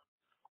lawyer,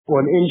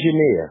 or an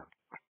engineer,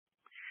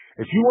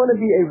 if you want to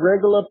be a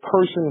regular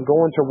person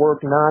going to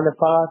work 9 to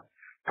 5,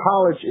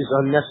 college is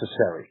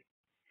unnecessary.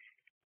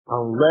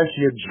 Unless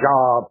your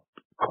job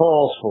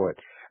calls for it.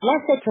 And I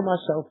said to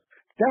myself,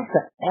 that's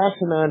an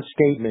asinine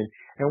statement.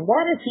 And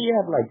why does he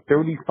have like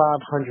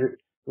 3,500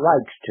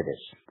 likes to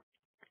this?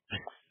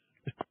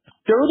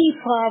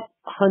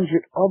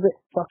 3,500 other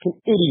fucking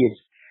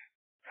idiots.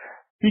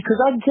 Because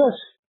I guess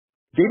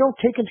they don't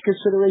take into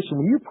consideration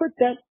when you put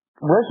that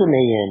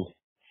resume in,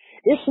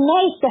 it's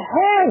nice to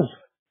have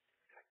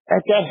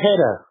at that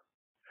header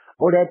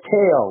or that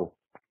tail,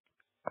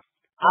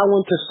 I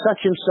went to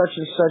such and such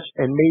and such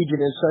and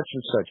majored in such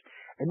and such.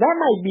 And that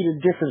might be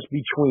the difference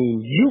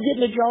between you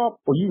getting a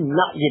job or you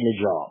not getting a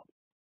job.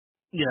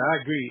 Yeah,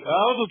 I agree.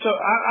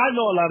 I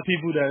know a lot of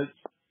people that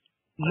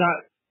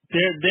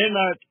they're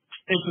not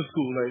into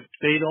school. Like,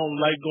 they don't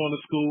like going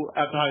to school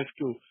after high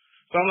school.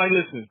 So I'm like,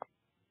 listen,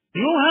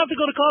 you don't have to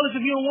go to college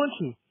if you don't want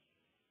to.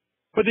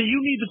 But then you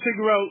need to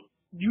figure out,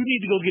 you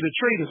need to go get a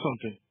trade or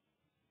something.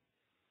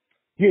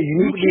 Yeah, you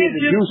need to be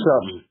able to do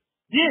something.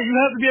 Yeah, you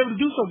have to be able to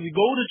do something.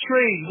 Go to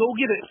trade, go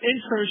get an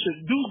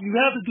internship. You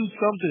have to do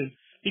something.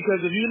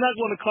 Because if you're not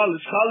going to college,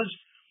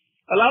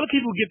 a lot of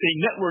people get their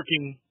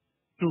networking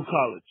through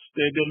college.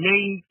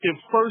 Their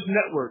first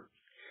network.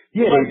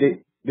 Yeah,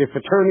 their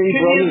fraternity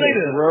brothers,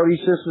 sorority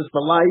sisters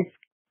for life.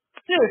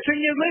 Yeah,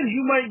 10 years later,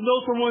 you might know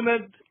someone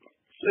that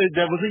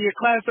was in your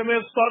class that may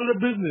have started a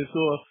business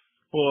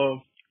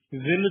or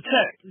is in the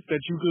tech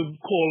that you could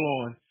call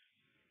on.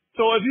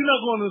 So if you're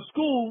not going to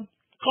school,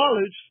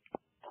 college,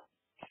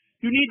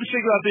 you need to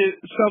figure out there's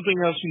something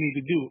else you need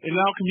to do. In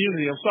our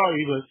community, I'm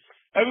sorry, but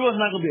everyone's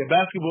not going to be a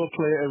basketball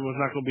player.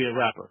 Everyone's not going to be a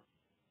rapper.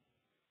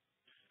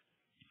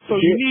 So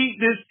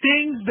there's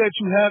things that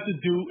you have to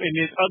do, and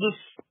there's other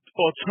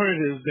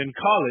alternatives than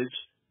college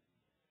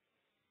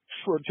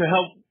to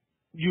help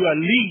you at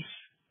least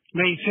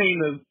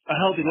maintain a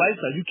healthy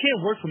lifestyle. You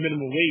can't work for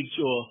minimum wage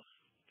or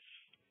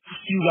a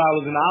few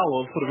dollars an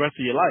hour for the rest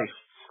of your life.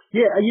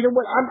 Yeah, you know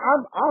what? I'm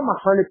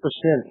 100%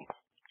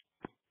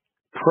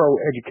 pro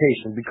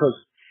education because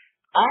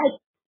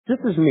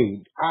this is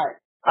me.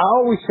 I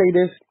always say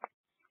this.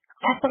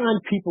 I find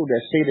people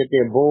that say that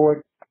they're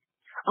bored.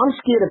 I'm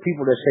scared of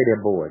people that say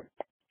they're bored.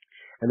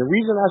 And the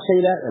reason I say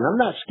that, and I'm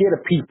not scared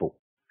of people,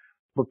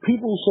 but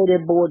people who say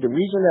they're bored, the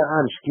reason that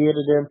I'm scared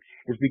of them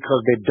is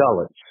because they're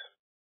dullards.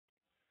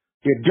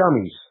 They're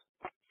dummies.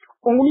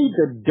 Only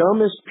the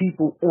dumbest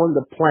people on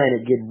the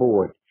planet get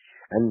bored.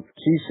 And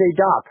so you say,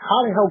 Doc, how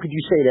the hell could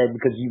you say that?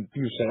 Because you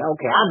say,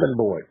 okay, I've been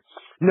bored.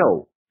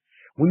 No.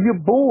 When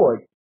you're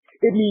bored,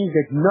 it means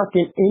that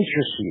nothing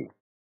interests you.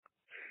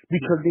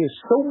 Because there's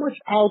so much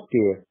out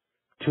there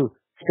to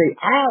say,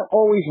 I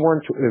always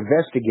want to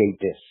investigate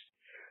this.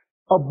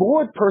 A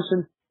bored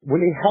person,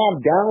 when they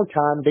have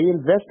downtime, they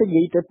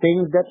investigate the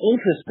things that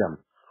interest them.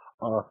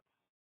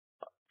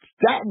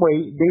 That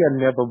way, they are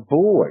never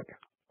bored.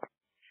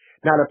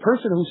 Now, the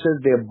person who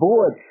says they're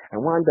bored and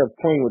wind up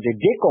playing with their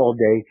dick all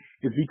day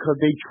is because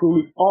they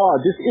truly are.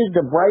 This is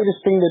the brightest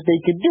thing that they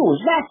could do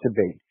is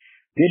masturbate.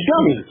 They're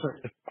dummies.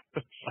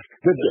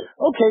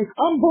 Okay,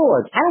 I'm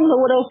bored. I don't know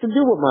what else to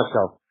do with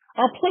myself.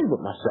 I'll play with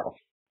myself.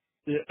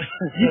 Yeah.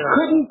 You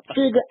couldn't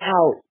figure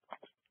out.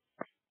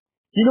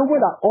 You know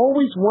what? I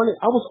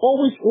was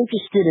always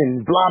interested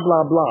in blah,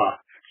 blah, blah.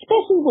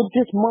 Especially with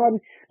this modern.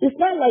 It's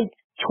not like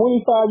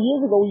 25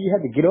 years ago you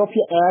had to get off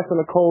your ass on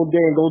a cold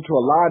day and go to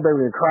a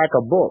library and crack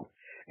a book.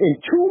 In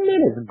 2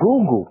 minutes,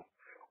 Google,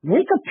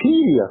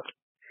 Wikipedia.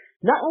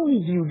 Not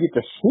only do you get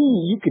to see,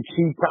 you could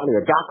see probably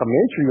a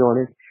documentary on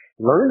it,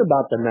 learn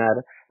about the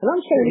matter. And I'm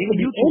saying it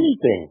could be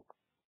anything.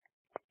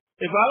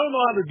 If I don't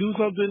know how to do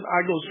something,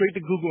 I go straight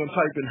to Google and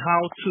type in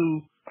how to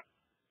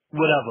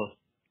whatever.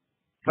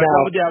 Like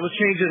the other day, I was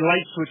changing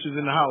light switches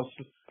in the house.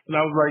 and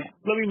I was like,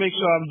 let me make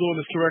sure I'm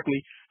doing this correctly.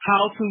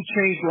 How to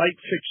change light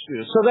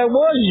fixtures. So that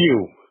was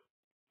you.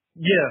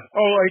 Yeah.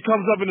 Oh, it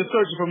comes up in the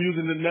search if I'm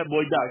using the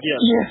Netboy doc.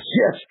 Yeah.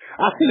 Yes.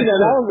 I see that.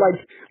 I was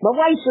like, my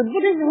wife said,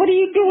 what are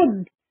you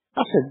doing?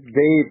 I said,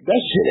 babe,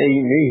 that shit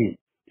ain't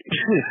me.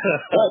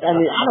 I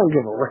mean, I don't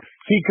give a fuck.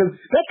 See, because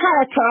that kind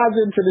of ties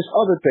into this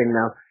other thing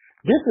now.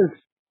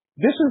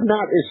 This is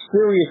not as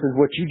serious as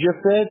what you just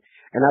said,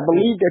 and I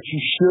believe that you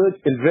should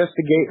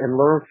investigate and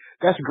learn.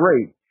 That's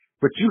great.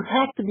 But you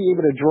have to be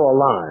able to draw a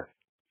line.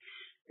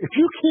 If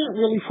you can't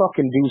really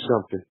fucking do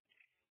something,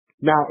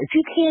 now, if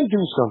you can't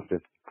do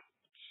something,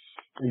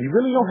 and you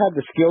really don't have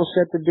the skill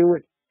set to do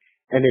it,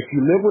 and if you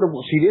live with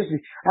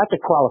I have to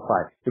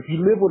qualify. If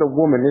you live with a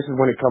woman, this is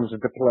when it comes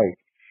into play.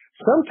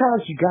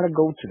 Sometimes you gotta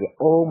go to the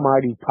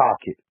almighty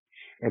pocket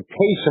and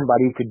pay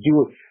somebody who could do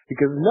it,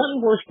 because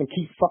nothing worse than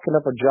keep fucking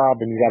up a job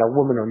and you got a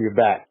woman on your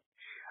back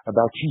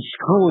about you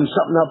screwing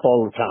something up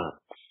all the time.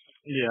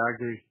 Yeah, I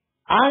agree.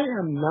 I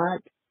am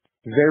not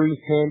very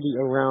handy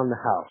around the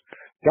house.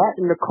 That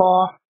in the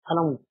car, I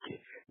don't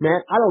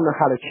know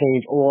how to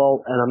change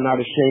oil, and I'm not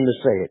ashamed to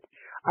say it.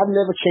 I've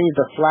never changed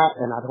a flat,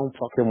 and I don't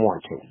fucking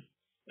want to.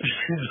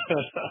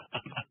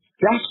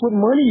 That's what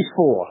money's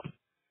for.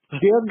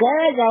 There are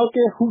guys out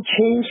there who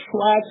change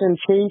flats and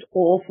change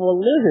oil for a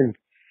living.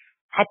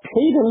 I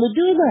pay them to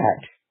do that.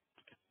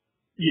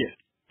 Yeah.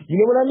 You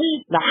know what I mean?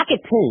 Now, I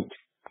could paint,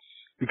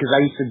 because I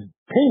used to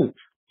paint.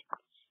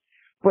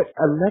 But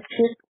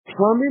electric,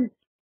 plumbing,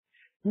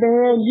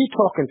 man, you're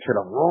talking to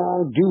the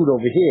wrong dude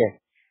over here.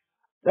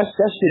 That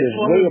shit is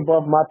way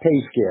above my pay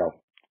scale.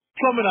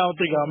 Plumbing, I don't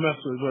think I'll mess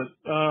with, but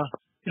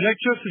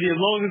electricity, as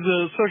long as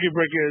the circuit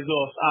breaker is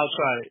off, I'll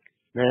try it.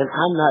 Man,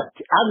 I'm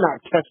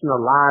not testing a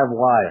live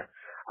wire.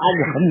 I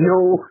got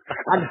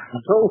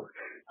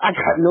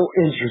no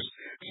interest.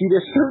 See,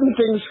 there's certain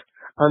things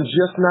I'm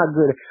just not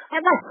good at.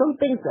 I got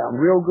some things that I'm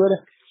real good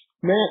at.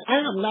 Man,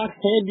 I am not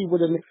handy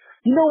with it.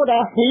 You know what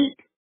I hate?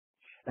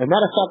 As a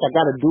matter of fact, I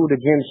got to do it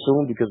again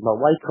soon, because my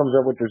wife comes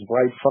up with this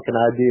bright fucking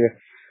idea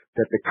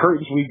that the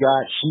curtains we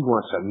got, she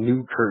wants a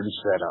new curtain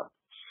set up,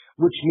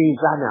 which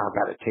means I now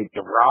got to take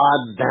the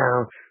rods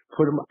down,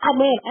 put them. Oh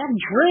man, I'm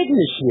dreading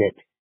this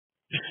shit.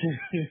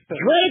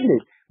 Dreading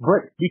it.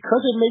 But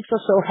because it makes us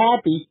so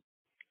happy,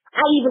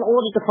 I even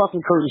ordered the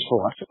fucking curtains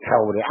for us.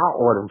 Hell with it, I'll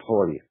order them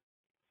for you.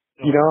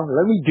 You know,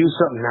 let me do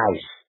something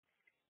nice.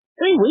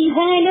 Hey, where you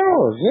find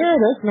those? Yeah,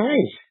 that's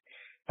nice.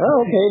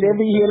 Oh, okay,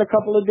 they'll be here in a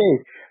couple of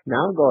days.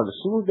 Now I'm going, as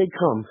soon as they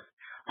come,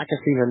 I can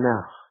see them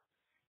now.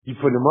 You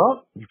put them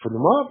up, you put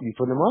them up, you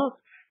put them up.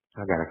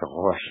 I gotta go,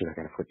 oh shit, I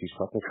gotta put these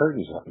fucking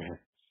curtains up, man.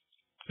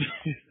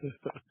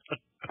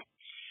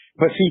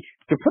 But see,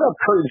 to put up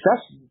curtains,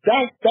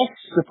 that's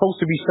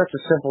supposed to be such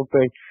a simple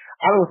thing.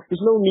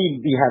 There's no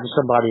need to be having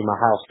somebody in my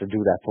house to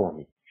do that for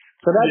me.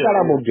 So that's what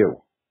I'm gonna do.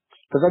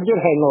 Because I did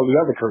hang all the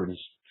other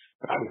curtains.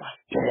 But I'm like,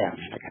 damn,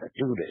 man, I gotta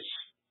do this.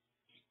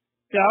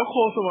 Yeah, I'll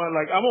call someone,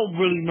 like, I won't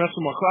really mess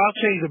with my car.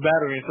 I'll change the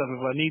battery and stuff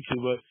if I need to,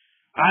 but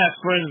I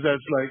have friends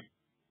that's like,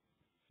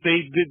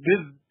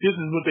 this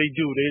is what they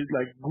do. They,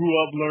 like, grew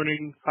up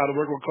learning how to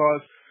work with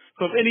cars.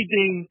 So if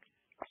anything,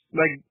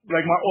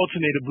 like my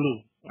alternator blew.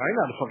 I ain't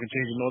got to fucking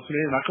change an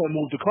alternator, and I couldn't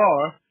move the car.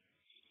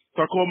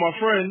 So I called my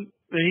friend,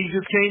 and he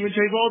just came and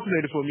changed the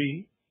alternator for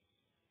me.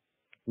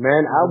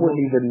 Man, I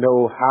wouldn't even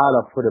know how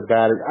to put a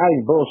battery. I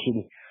ain't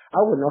bullshitting. I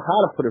wouldn't know how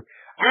to put it.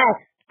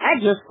 I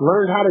just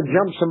learned how to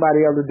jump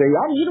somebody the other day.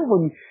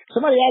 When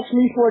somebody asked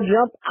me for a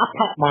jump, I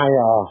pop my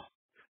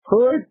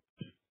hood,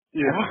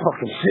 and I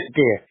fucking sit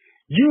there.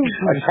 You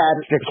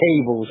attach the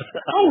cables.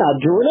 I'm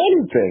not doing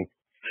anything.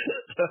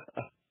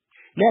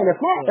 Man, if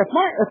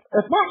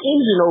my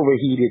engine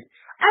overheated,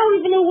 I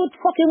don't even know what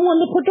fucking one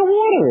to put the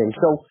water in.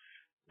 So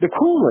the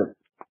coolant.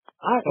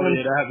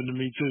 That happened to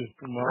me too.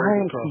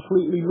 I am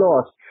completely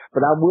lost.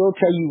 But I will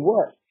tell you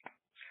what.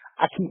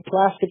 I keep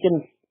plastic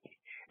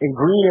and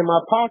green in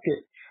my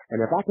pocket. And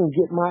if I can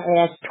get my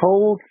ass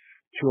towed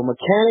to a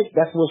mechanic,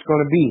 that's what's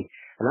going to be.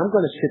 And I'm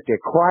going to sit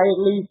there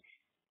quietly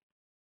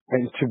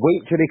and to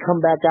wait till they come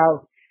back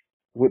out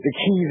with the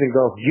keys and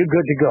go, you're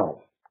good to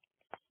go.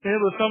 Yeah,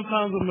 but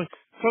sometimes a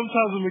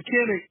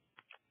mechanic,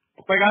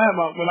 like I had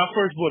when I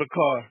first bought a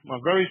car, my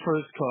very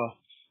first car,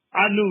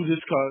 I knew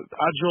this car.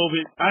 I drove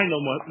it. I didn't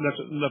know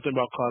nothing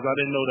about cars. I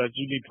didn't know that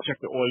you need to check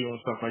the oil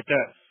and stuff like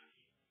that.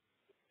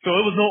 So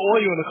it was no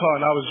oil in the car,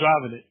 and I was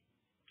driving it.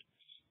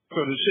 So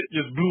the shit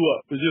just blew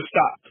up. It just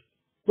stopped.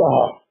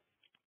 Oh.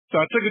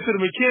 So I took it to the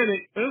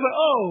mechanic, and it was like,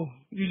 oh,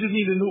 you just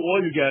need a new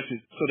oil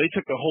gasket. So they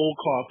took the whole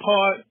car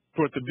apart,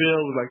 brought the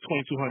bill, it was like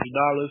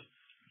 $2,200.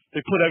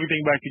 They put everything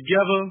back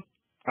together.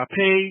 I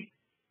paid.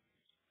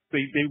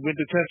 They went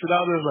to test it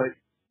out. It was like,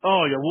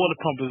 oh, your water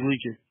pump is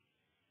leaking.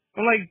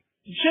 I'm like,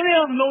 shouldn't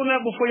y'all have known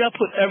that before y'all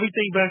put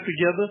everything back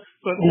together?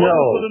 But in order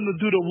for them to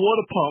do the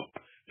water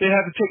pump, they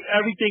had to take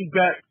everything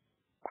back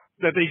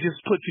that they just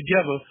put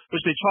together,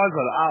 which they charge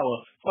by the hour.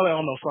 I'm like,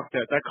 oh no, fuck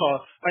that. That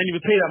car, I didn't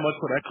even pay that much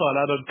for that car, and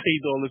I done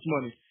paid all this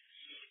money.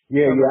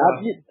 Yeah.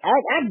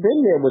 I've been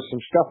there with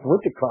some stuff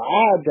with the car.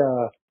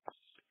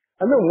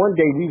 I know one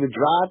day we were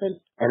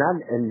driving,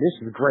 and this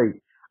is great.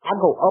 I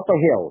go up a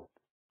hill,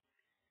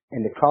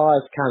 and the car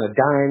is kind of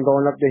dying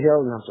going up the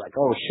hill, and I was like,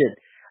 oh shit,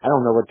 I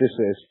don't know what this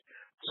is.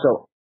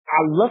 So,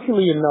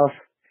 luckily enough,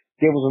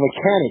 there was a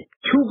mechanic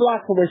 2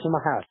 blocks away from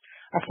my house.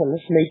 I said,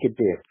 let's make it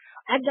there.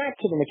 I got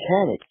to the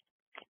mechanic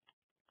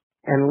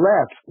and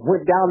left,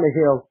 went down the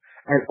hill,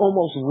 and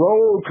almost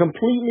rolled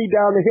completely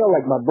down the hill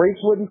like my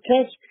brakes wouldn't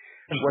catch.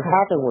 What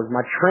happened was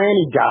my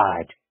tranny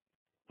died.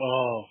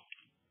 Oh.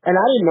 And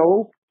I didn't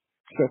know.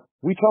 So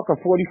we talking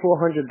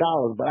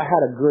 $4,400, but I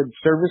had a good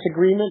service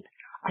agreement.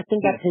 I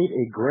think I paid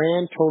a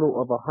grand total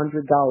of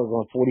 $100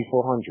 on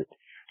 $4,400.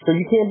 So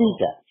you can't beat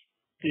that.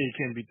 Yeah, you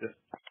can't beat that.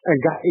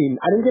 And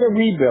I didn't get a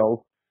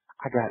rebuild.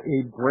 I got a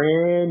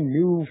brand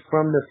new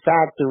from the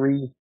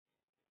factory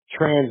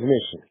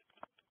transmission.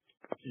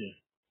 Yeah.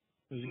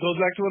 It goes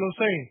back to what I'm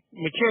saying.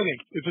 Mechanic,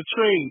 it's a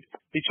trade.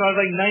 They charge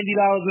like $90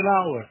 an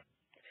hour.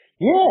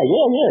 Yeah.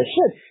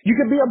 Shit. You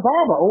could be a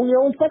barber, own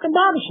your own fucking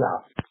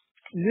barbershop.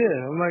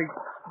 Yeah, I'm like,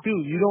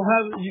 dude, you don't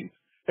have,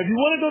 if you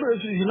want to go to,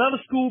 if you're not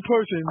a school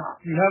person,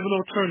 you have an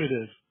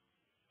alternative.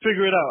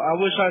 Figure it out. I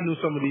wish I knew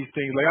some of these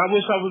things. Like, I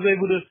wish I was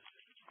able to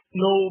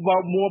know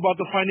more about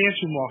the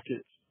financial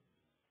markets.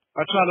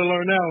 I try to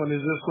learn now, and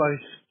it's just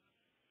like,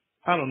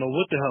 I don't know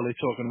what the hell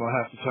they're talking about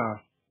half the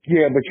time.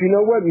 Yeah, but you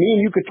know what? Me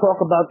and you could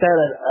talk about that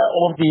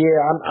off the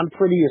air. I'm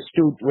pretty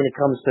astute when it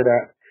comes to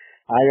that.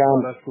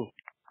 That's cool.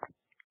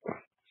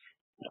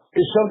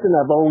 It's something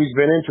I've always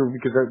been into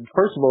because,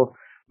 first of all,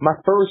 my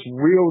first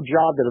real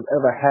job that I've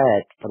ever had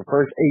for the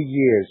first 8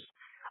 years,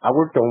 I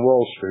worked on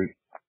Wall Street.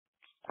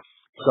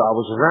 So I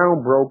was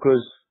around brokers,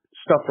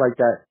 stuff like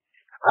that.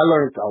 I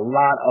learned a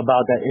lot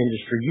about that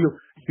industry.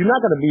 You're not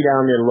going to be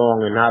down there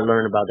long and not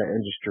learn about that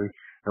industry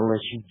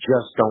unless you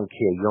just don't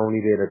care. You're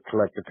only there to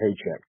collect a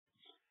paycheck.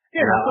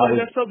 Yeah,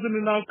 that's something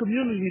in our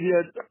community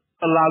that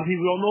a lot of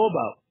people don't know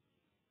about.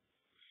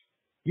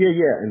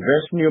 Yeah.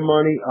 Investing your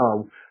money,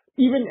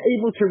 even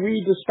able to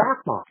read the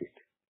stock market.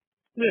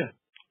 Yeah.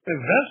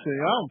 Investing,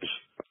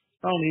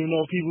 I don't even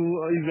know if people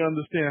even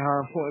understand how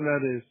important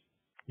that is.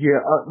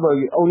 Yeah, well,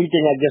 the only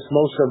thing I guess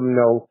most of them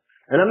know,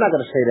 and I'm not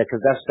going to say that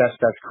because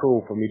that's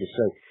cruel for me to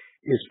say,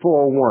 is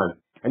 401.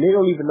 And they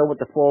don't even know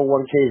what the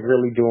 401k is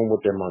really doing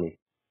with their money.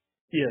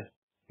 Yeah.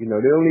 You know,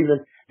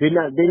 they're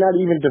not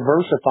even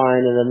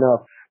diversifying it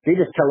enough. They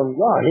just tell them,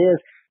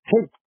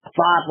 take 5%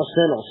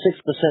 or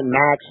 6%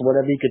 max,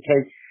 whatever you could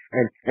take,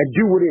 and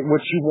do with it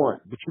what you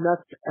want. But you're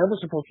not ever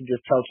supposed to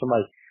just tell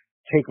somebody,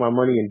 take my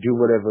money and do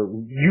whatever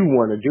you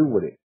want to do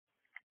with it.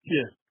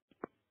 Yeah.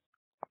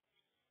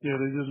 Yeah,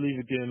 they just leave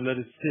it there and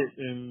let it sit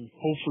and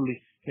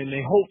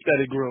they hope that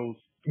it grows.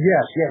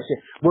 Yes.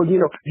 Well,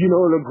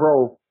 it'll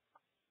grow,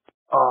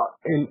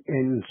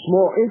 in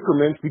small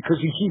increments because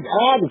you keep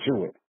adding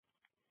to it.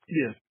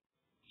 Yeah.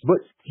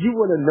 But you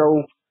want to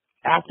know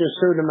after a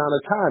certain amount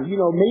of time,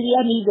 maybe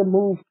I need to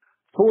move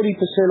 40%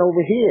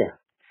 over here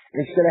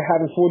instead of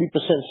having 40%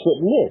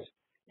 sitting this.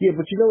 Yeah,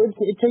 but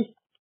it takes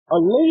a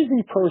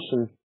lazy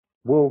person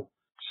will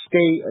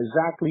stay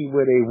exactly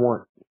where they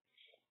want,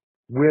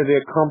 where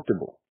they're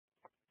comfortable.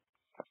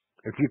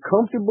 If you're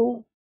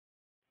comfortable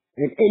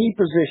in any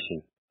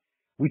position,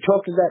 we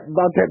talked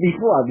about that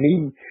before.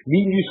 Meeting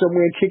you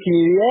somewhere and kicking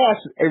you in the ass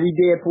every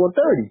day at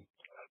 4:30.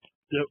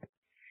 Yep.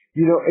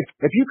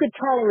 If you could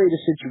tolerate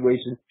a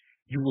situation,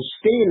 you will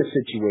stay in a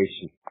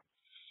situation.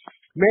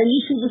 Man,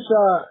 you see this,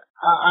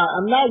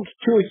 I'm not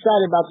too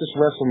excited about this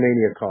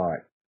WrestleMania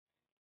card.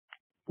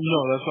 No,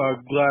 that's why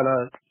I'm glad I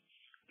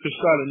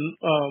decided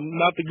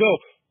not to go.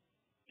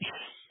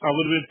 I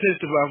would have been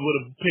pissed if I would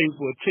have paid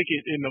for a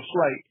ticket in the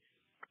flight.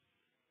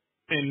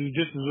 And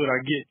this is what I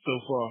get so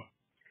far.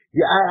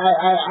 Yeah,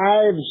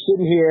 I'm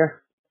sitting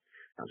here,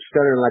 I'm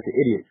stuttering like an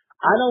idiot.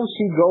 I don't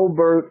see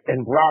Goldberg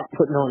and Brock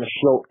putting on a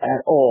show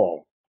at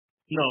all.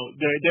 No,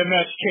 their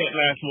match can't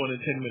last more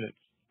than 10 minutes.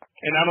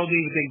 And I don't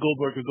even think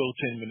Goldberg could go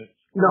 10 minutes.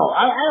 No,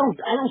 I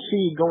don't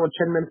see it going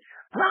 10 minutes.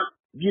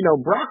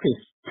 Brock is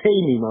pay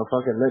me,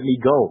 motherfucker, and let me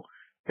go.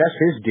 That's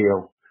his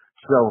deal.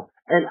 So,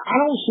 and I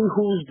don't see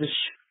who's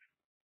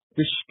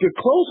the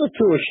closer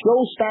to a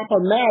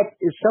showstopper match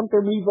is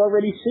something we've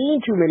already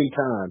seen too many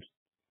times.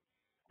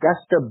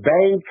 That's the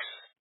Banks,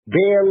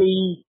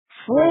 Bailey,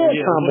 Flair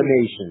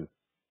combination.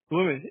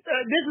 Women.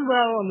 This is what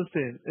I don't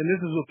understand. And this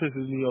is what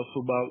pisses me off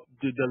about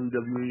the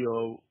WWE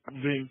or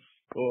Vince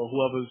or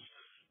whoever's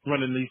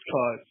running these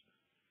cards.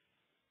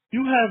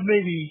 You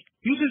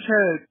just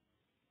had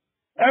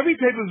every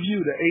pay-per-view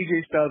that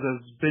AJ Styles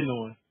has been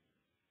on,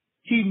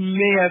 he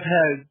may have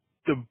had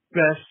the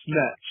best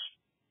match.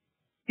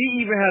 He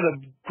even had a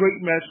great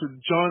match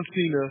with John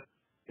Cena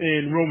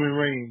and Roman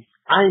Reigns.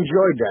 I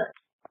enjoyed that.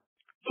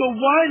 So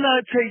why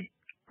not take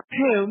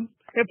him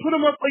and put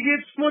him up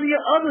against one of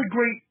your other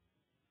great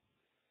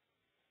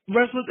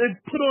wrestlers and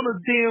put on a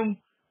damn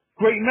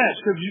great match?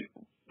 Because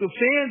the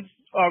fans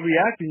are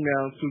reacting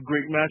now to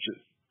great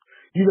matches.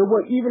 You know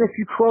what? Even if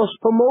you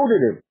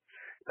cross-promoted him,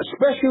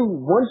 especially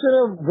once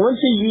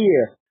a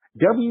year,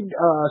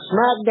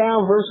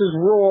 SmackDown versus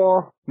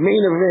Raw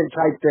main event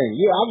type thing.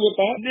 Yeah, I get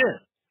that. Yeah.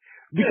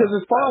 Because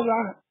as far as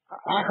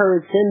I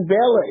heard Finn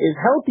Balor is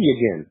healthy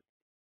again.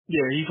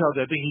 Yeah, he's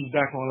healthy. I think he's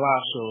back on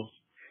live shows.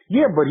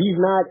 Yeah, but he's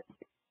not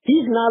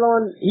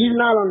on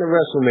the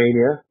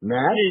WrestleMania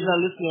match. Yeah, he's not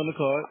listed on the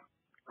card.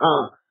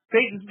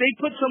 They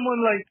put someone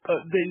like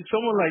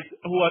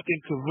who I think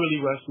could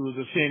really wrestle is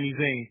a Sami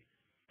Zayn.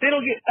 They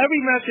don't get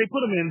every match they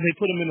put him in. They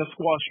put him in a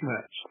squash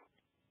match.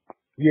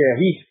 Yeah,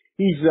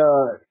 he's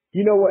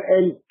you know what?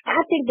 And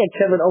I think that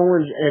Kevin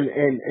Owens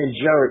and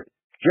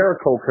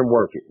Jericho can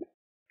work it.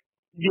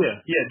 Yeah,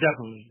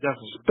 definitely.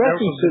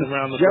 Especially since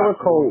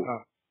Jericho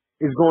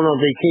is going on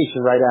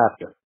vacation right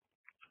after.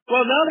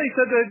 Well, now they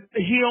said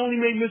that he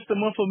only may miss the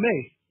month of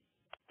May.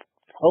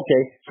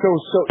 Okay, so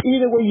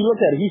either way you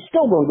look at it, he's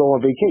still going to go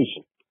on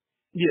vacation.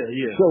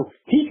 Yeah. So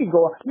he could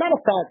go. Matter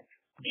of fact,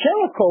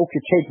 Jericho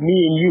could take me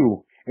and you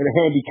in a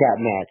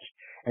handicap match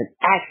and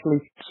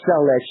actually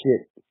sell that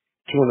shit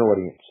to an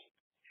audience.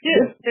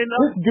 Yeah,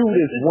 this dude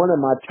is one of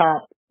my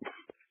top.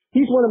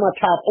 He's one of my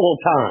top all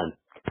time.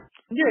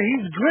 Yeah,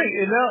 he's great,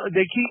 and now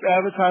they keep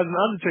advertising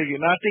Undertaker.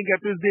 And I think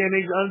at this day and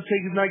age,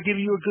 Undertaker's not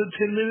giving you a good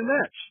 10-minute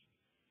match.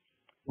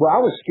 Well,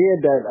 I was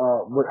scared that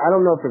I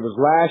don't know if it was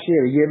last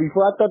year or the year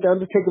before. I thought the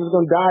Undertaker was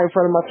going to die in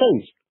front of my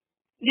face.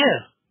 Yeah,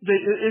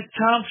 it's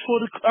time for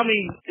I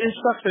mean, it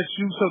sucks that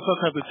you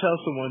sometimes have to tell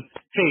someone,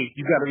 "Hey,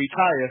 you got to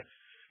retire,"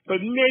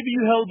 but maybe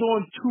you held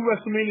on 2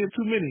 WrestleMania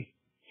too many.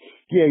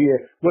 Yeah.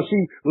 Well,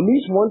 see, at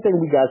least one thing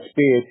we got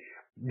spared.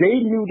 They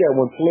knew that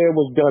when Flair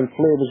was done,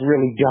 Flair was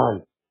really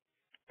done.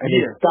 And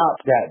they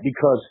stopped that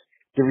because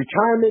the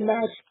retirement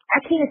match,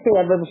 I can't say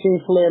I've ever seen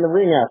Flair in the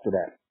ring after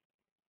that.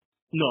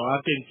 No,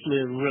 I think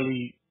Flair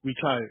really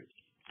retired.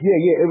 Yeah.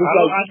 It was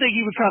I think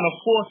he was kind of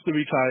forced to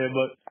retire,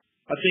 but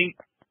I think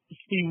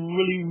he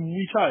really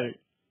retired.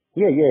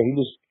 Yeah.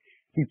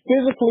 He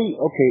physically,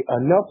 okay,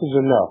 enough is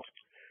enough.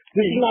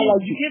 This is not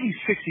like you can't be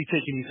 60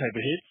 taking these type of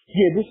hits.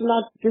 Yeah, this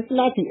is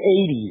not the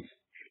 80s.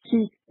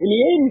 See, in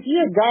the 80s, you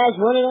had guys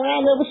running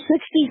around that were 60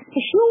 for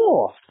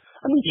sure.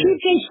 I mean,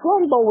 Chief J.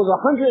 Strongbow was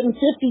 152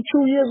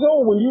 years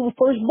old when you were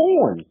first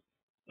born.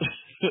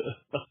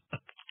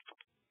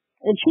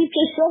 And Chief J.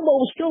 Strongbow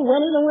was still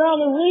running around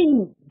the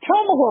ring,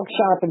 tomahawk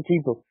chopping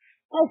people.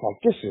 I was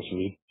like, this is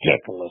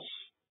ridiculous.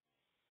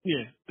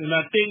 Yeah, and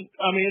I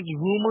mean, it's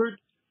rumored,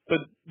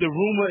 but the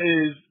rumor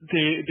is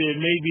there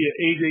may be an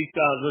AJ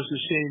Styles versus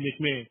Shane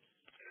McMahon.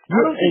 I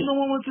don't think no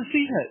one wants to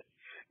see that.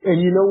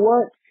 And you know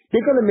what?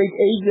 They're going to make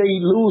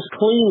AJ lose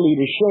cleanly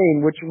to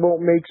Shane, which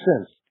won't make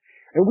sense.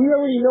 And we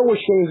already know what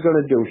Shane's going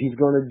to do. He's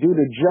going to do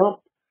the jump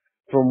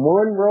from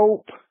one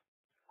rope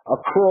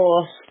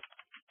across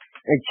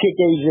and kick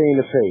AJ in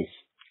the face.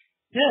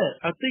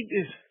 Yeah, I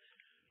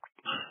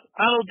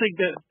don't think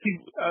that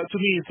people, to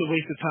me, it's a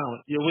waste of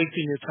talent. You're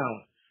wasting your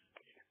talent.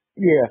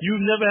 Yeah.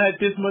 You've never had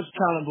this much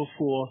talent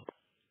before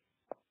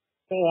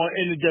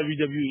in the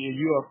WWE, and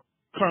you are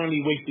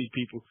currently wasting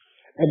people.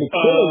 And the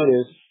killer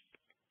is,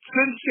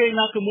 Shinsuke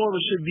Nakamura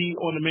should be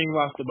on the main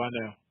roster by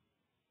now.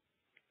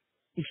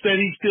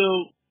 Instead, he's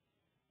still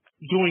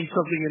doing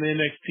something in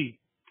NXT.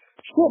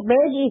 Shit,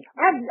 man.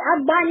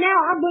 By now,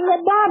 I've been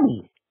let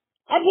Bobby.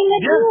 I've been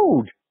let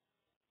Rude.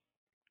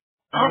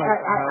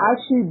 I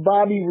see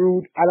Bobby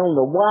Roode, I don't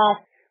know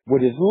why,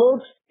 with his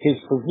looks,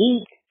 his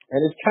physique, and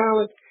his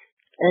talent,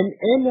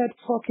 and that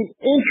fucking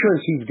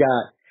entrance he's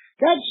got.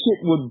 That shit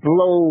would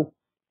blow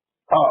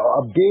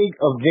a big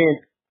event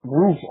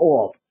roof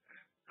off.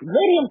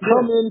 Let him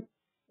come in.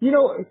 You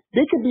know,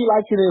 they could be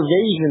like an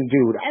invasion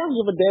dude. I don't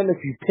give a damn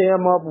if you pair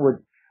him up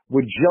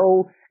with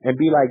Joe and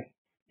be like,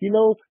 you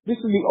know, this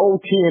is the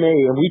old TNA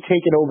and we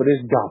taking over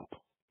this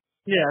dump.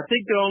 Yeah, I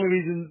think the only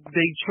reason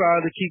they try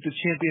to keep the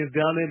champions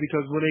down there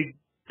because when they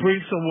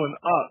bring someone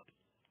up,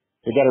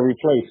 they got to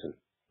replace him.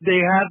 They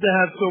have to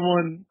have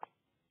someone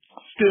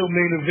still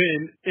main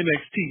event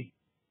NXT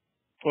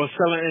or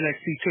selling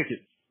NXT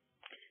tickets.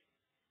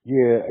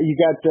 Yeah, you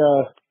got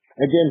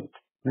again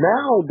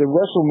now the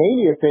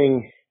WrestleMania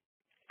thing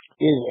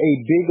is a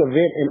big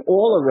event in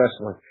all of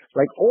wrestling.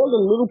 Like all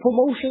the little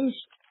promotions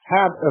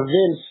have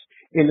events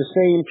in the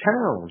same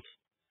towns.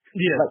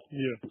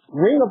 Yeah.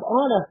 Ring of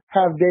Honor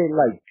have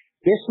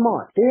they're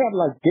smart. They have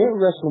like their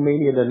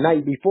WrestleMania the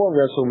night before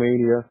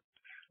WrestleMania,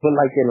 but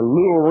like in a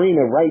little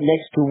arena right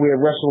next to where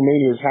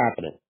WrestleMania is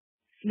happening.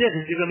 Yeah,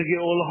 because you're gonna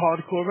get all the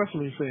hardcore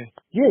wrestling fans.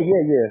 Yeah.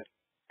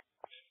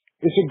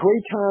 It's a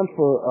great time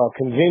for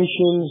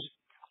conventions,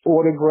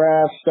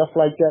 autographs, stuff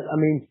like that. I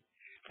mean,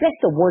 that's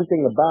the one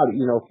thing about it.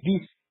 You know,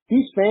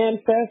 these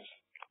fan fests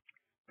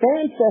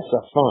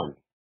are fun,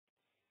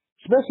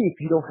 especially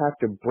if you don't have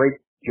to break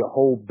your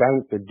whole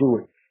bank to do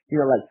it. You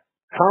know, like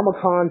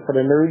Comic-Con for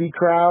the nerdy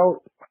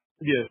crowd.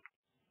 Yeah.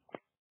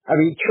 I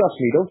mean, trust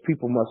me, those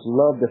people must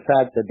love the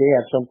fact that they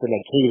have something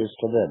that caters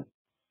to them.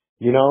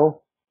 You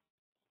know?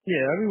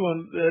 Yeah,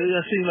 everyone,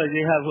 it seems like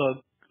they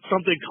have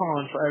something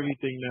con for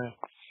everything now.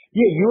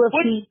 Yeah,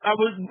 UFC. I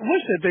would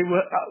wish that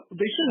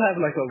they should have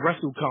like a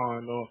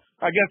WrestleCon, or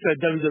I guess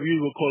that WWE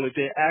would call it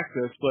their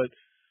Access, but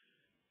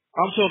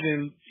I'm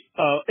talking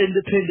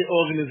independent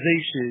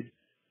organization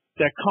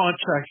that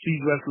contracts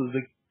these wrestlers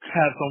to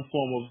have some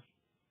form of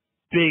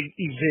big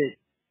event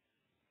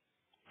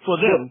for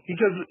them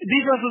because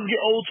these wrestlers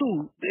get old too.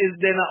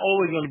 They're not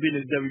always going to be in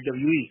the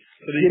WWE,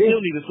 so they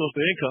still need a source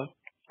of income.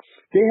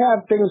 They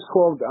have things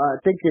called, I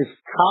think it's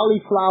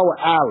Cauliflower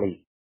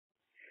Alley.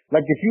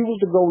 Like if you was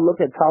to go look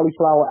at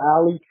Cauliflower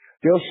Alley,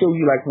 they'll show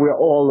you like where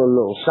all the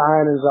little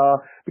signings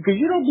are because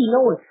you don't be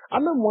knowing. I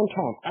remember one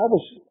time I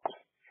was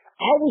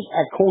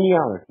at Coney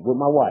Island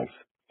with my wife.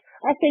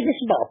 I think this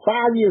is about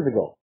 5 years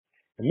ago.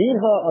 And me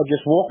and her are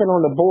just walking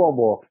on the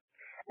boardwalk,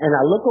 and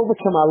I look over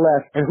to my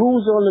left, and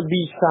who's on the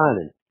beach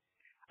signing?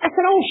 I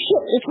said, "Oh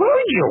shit, it's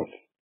Virgil."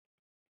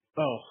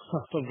 Oh,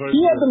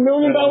 he had the $1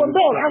 million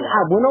belt.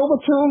 I went over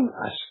to him.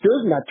 I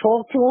stood and I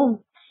talked to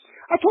him.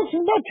 I talked to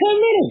him about 10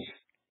 minutes.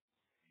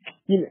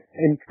 You know,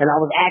 and I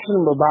was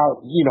asking him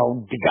about, you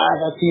know, the guys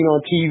I seen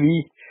on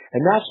TV.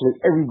 And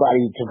naturally,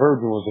 everybody to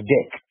Virgil was a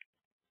dick.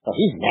 Oh,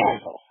 he's an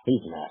asshole.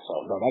 He's an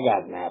asshole. No, that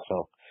guy's an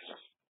asshole.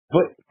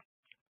 But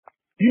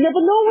you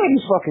never know where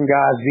these fucking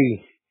guys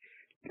be.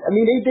 I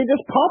mean, they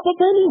just pop up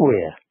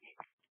anywhere.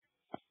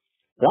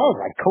 I was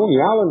like Coney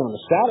Island on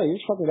the Saturday.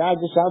 This fucking guy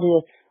just out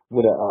here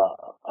with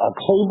a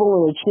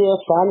table and a chair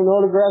signing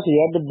autographs. He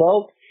had the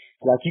belt.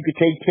 Like you could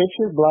take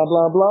pictures, blah,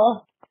 blah,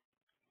 blah.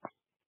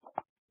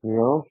 You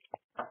know?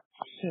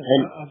 Yeah,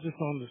 and I just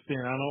don't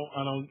understand. I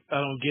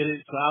don't get it.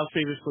 So I'll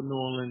save it for New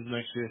Orleans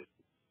next year.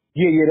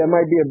 Yeah, that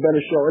might be a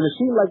better show. And it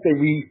seems like they're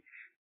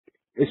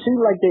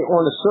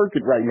on the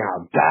circuit right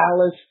now.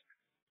 Dallas,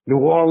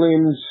 New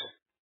Orleans,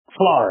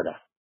 Florida.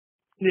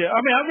 Yeah,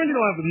 I mean, I really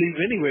don't have to leave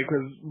anyway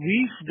because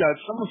we've got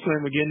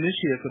SummerSlam again this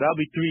year, so that'll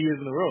be 3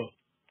 years in a row.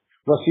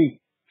 Well, see,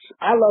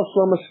 I love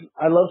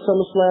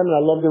SummerSlam and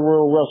I love the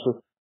Royal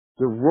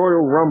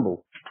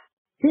Rumble.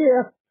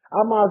 Here,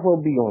 I might as well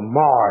be on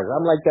Mars.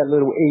 I'm like that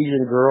little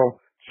Asian girl,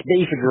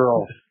 space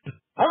girl.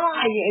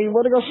 You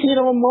want to go see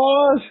it on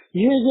Mars?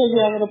 Yeah,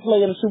 I'm going to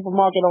play at a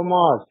supermarket on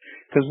Mars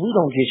because we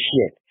don't get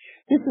shit.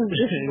 This is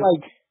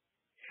like,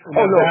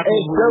 oh no,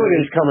 Ed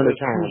Sheridan's coming to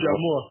town.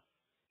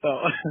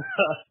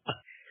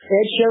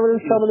 Ed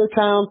Sheridan's coming to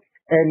town,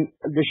 and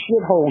the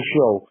Shithole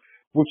Show,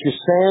 which is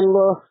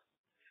Sandler,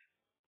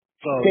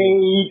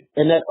 Spade,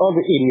 and that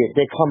other idiot.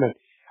 They're coming.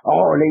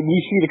 Oh, and we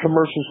see the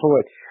commercials for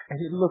it, and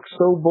it looks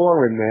so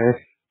boring, man.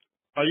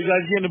 Are you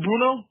guys getting to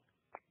Bruno?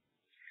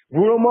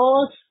 Bruno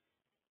Mars?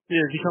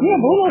 Yeah, is he coming? Yeah,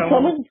 Bruno's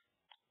coming.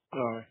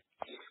 All right.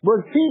 Well,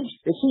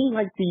 it seems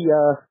like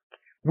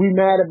we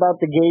mad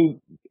about the game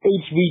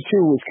HV2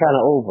 is kind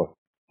of over.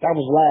 That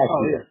was last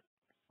year. Yeah.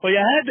 Well, you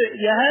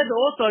had the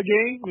All-Star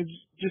game, which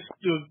just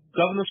the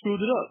governor screwed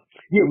it up.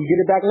 Yeah, we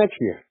get it back next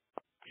year.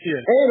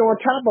 Yeah. And on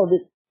top of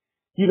it,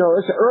 you know,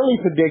 it's an early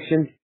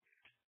prediction,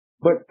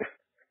 but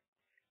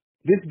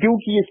this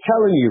Dookie is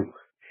telling you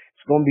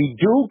it's going to be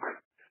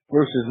Duke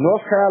versus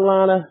North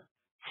Carolina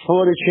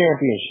for the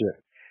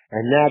championship.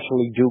 And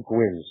naturally, Duke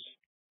wins.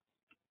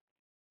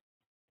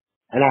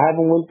 And I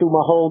haven't went through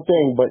my whole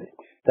thing, but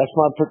that's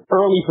my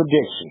early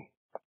prediction.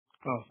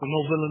 Oh, so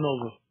no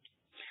Villanova.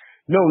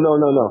 No.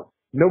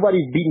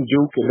 Nobody's beating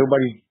Duke, and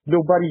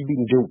nobody's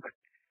beating Duke.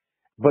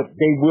 But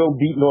they will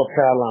beat North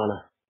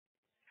Carolina.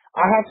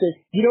 I have to,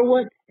 you know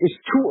what? It's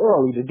too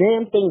early. The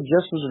damn thing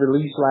just was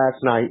released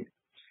last night.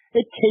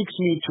 It takes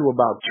me to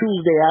about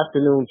Tuesday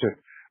afternoon to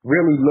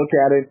really look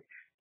at it.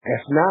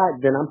 If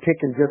not, then I'm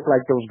picking just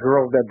like those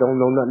girls that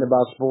don't know nothing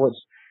about sports.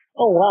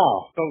 Oh,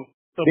 wow.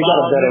 So they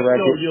got a better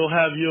record. You'll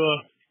have your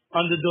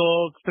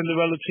underdog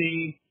Cinderella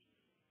team.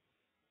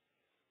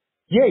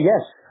 Yeah,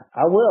 yes,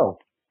 I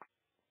will.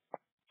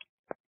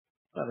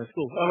 Oh, that's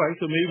cool. All right,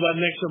 so maybe by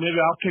next show, maybe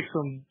I'll pick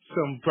some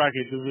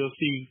brackets and we'll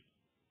see.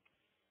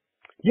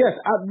 Yes,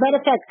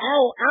 matter of fact,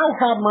 I'll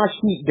have my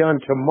sheet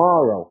done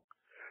tomorrow,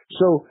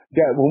 so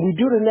that when we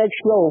do the next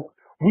show,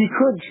 we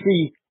could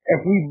see if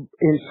we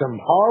in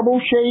some horrible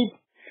shape,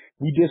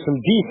 we did some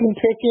decent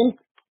picking,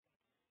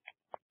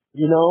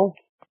 you know.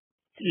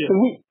 Yeah. So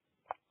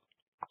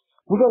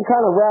we're gonna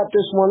kind of wrap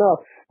this one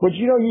up, but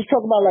you know, you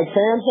talk about like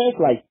fan fest,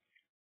 like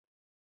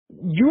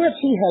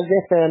UFC has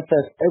their fan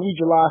fest every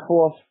July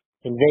 4th.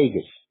 In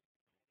Vegas.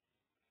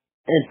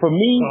 And for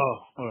me,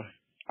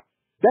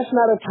 that's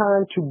not a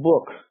time to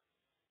book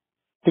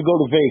to go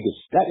to Vegas.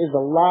 That is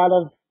a lot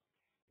of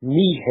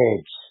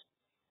meatheads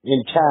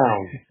in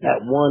town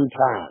at one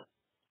time.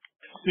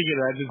 Speaking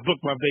of that, I just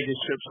booked my Vegas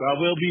trip, so I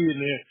will be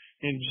in there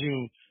in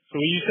June. So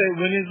when you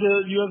say, when is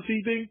the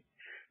UFC thing?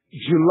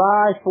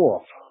 July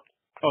 4th.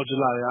 Oh,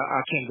 July. I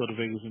can't go to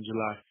Vegas in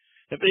July.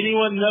 If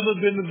anyone ever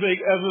been to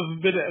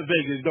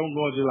Vegas, don't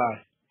go in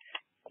July.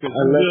 Because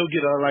we will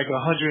get like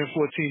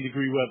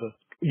 114-degree weather.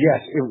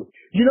 Yes.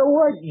 You know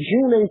what?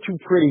 June ain't too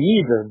pretty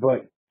either,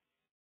 but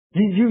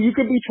you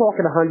could be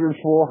talking 104,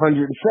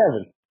 107.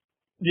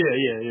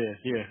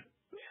 Yeah.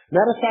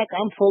 Matter of fact,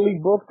 I'm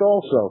fully booked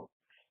also.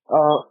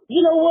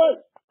 You know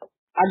what?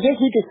 I guess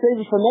we could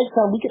save it for next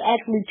time. We could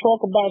actually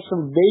talk about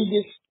some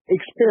Vegas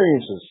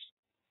experiences.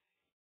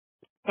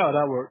 Oh,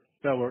 that worked.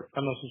 I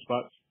know some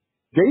spots.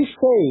 They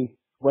say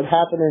what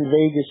happened in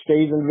Vegas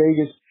stays in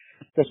Vegas.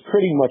 That's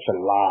pretty much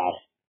a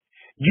lie.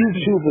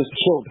 YouTube has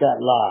killed that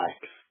lie.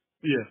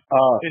 Yeah.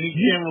 Any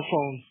camera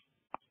phones.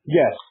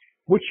 Yes.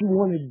 What you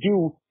want to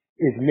do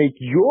is make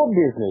your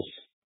business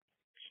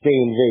stay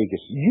in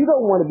Vegas. You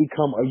don't want to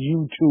become a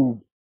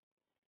YouTube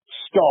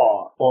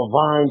star or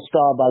Vine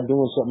star by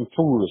doing something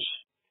foolish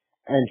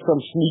and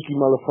some sneaky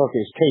motherfucker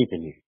is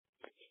taping you.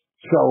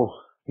 So,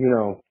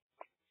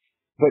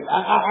 but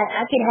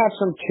I can have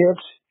some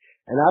tips,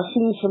 and I've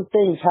seen some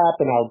things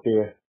happen out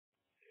there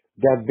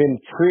that have been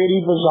pretty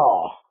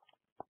bizarre.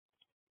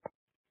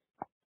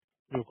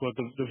 Real quick,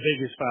 the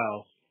Vegas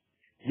files.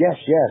 Yes.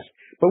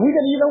 But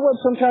you know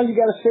what? Sometimes you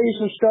got to save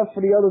some stuff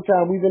for the other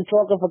time. We've been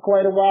talking for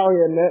quite a while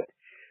here, Ned.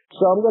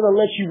 So I'm going to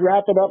let you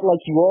wrap it up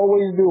like you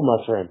always do, my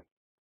friend.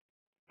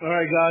 All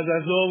right, guys.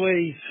 As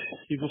always,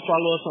 you can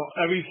follow us on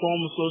every form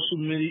of social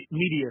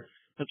media.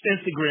 That's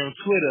Instagram,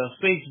 Twitter,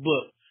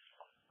 Facebook,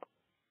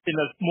 and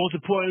most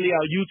importantly,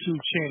 our YouTube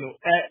channel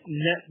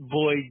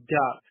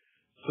 @NetBoyDoc.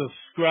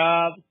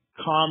 Subscribe,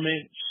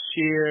 comment,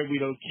 share.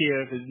 We don't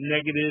care if it's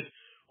negative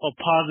or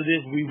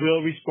positive. We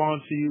will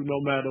respond to you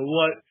no matter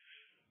what.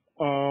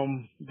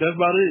 That's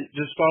about it.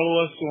 Just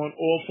follow us on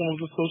all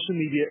forms of social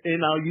media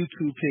and our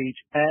YouTube page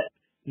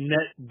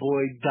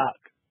 @NetBoyDoc.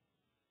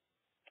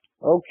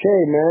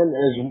 Okay, man.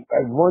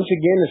 As once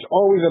again, it's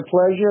always a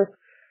pleasure.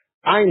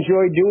 I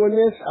enjoy doing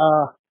this.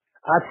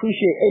 I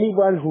appreciate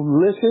anyone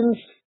who listens.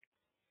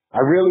 I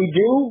really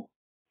do.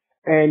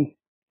 And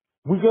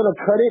we're going to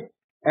cut it.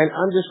 And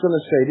I'm just going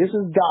to say, this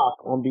is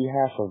Doc on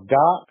behalf of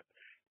Doc,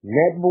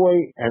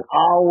 Netboy, and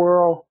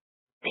Ourworld.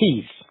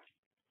 Peace.